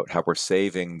about how we're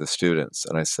saving the students.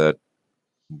 And I said,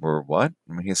 we're what?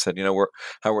 I mean, he said,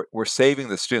 we're saving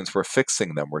the students. We're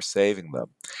fixing them. We're saving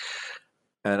them.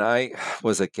 And I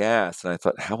was aghast, and I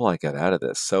thought, how will I get out of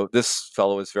this? So this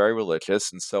fellow is very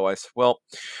religious, and so I said, well,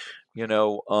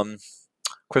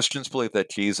 Christians believe that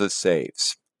Jesus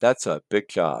saves. That's a big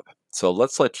job. So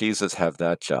let's let Jesus have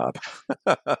that job.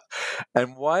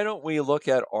 And why don't we look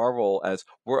at our role as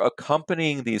we're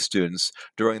accompanying these students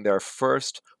during their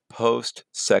first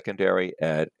post-secondary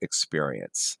ed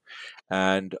experience?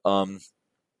 And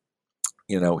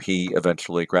he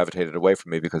eventually gravitated away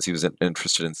from me because he was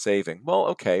interested in saving. Well,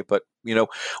 okay, but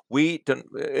we don't.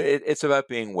 It's about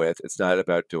being with. It's not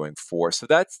about doing for. So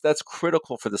that's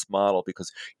critical for this model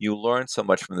because you learn so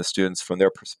much from the students, from their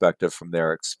perspective, from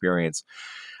their experience.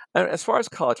 And as far as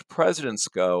college presidents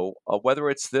go, whether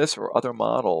it's this or other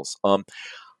models,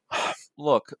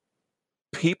 look,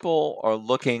 people are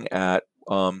looking at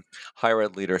higher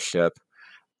ed leadership.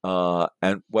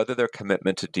 And whether their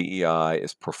commitment to DEI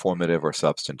is performative or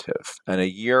substantive. And a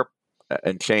year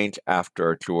and change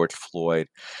after George Floyd,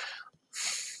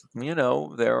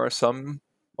 there are some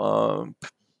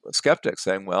skeptics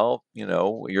saying, well,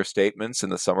 your statements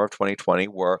in the summer of 2020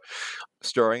 were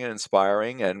stirring and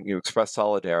inspiring, and you expressed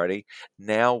solidarity.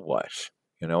 Now what?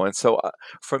 And so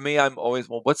for me, I'm always,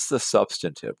 well, what's the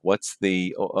substantive? What's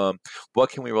the, what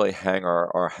can we really hang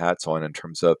our hats on in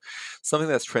terms of something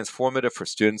that's transformative for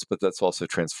students, but that's also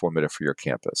transformative for your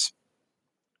campus?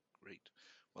 Great.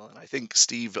 Well, and I think,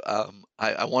 Steve,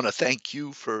 I want to thank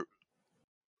you for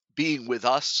being with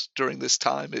us during this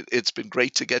time. It's been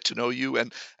great to get to know you.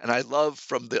 And I love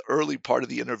from the early part of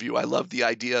the interview, I love the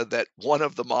idea that one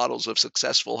of the models of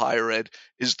successful higher ed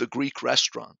is the Greek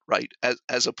restaurant, right?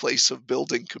 As a place of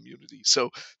building community. So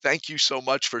thank you so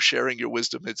much for sharing your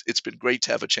wisdom. It's been great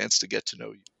to have a chance to get to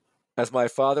know you. As my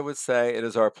father would say, it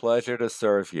is our pleasure to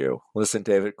serve you. Listen,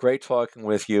 David, great talking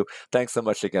with you. Thanks so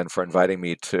much again for inviting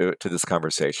me to this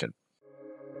conversation.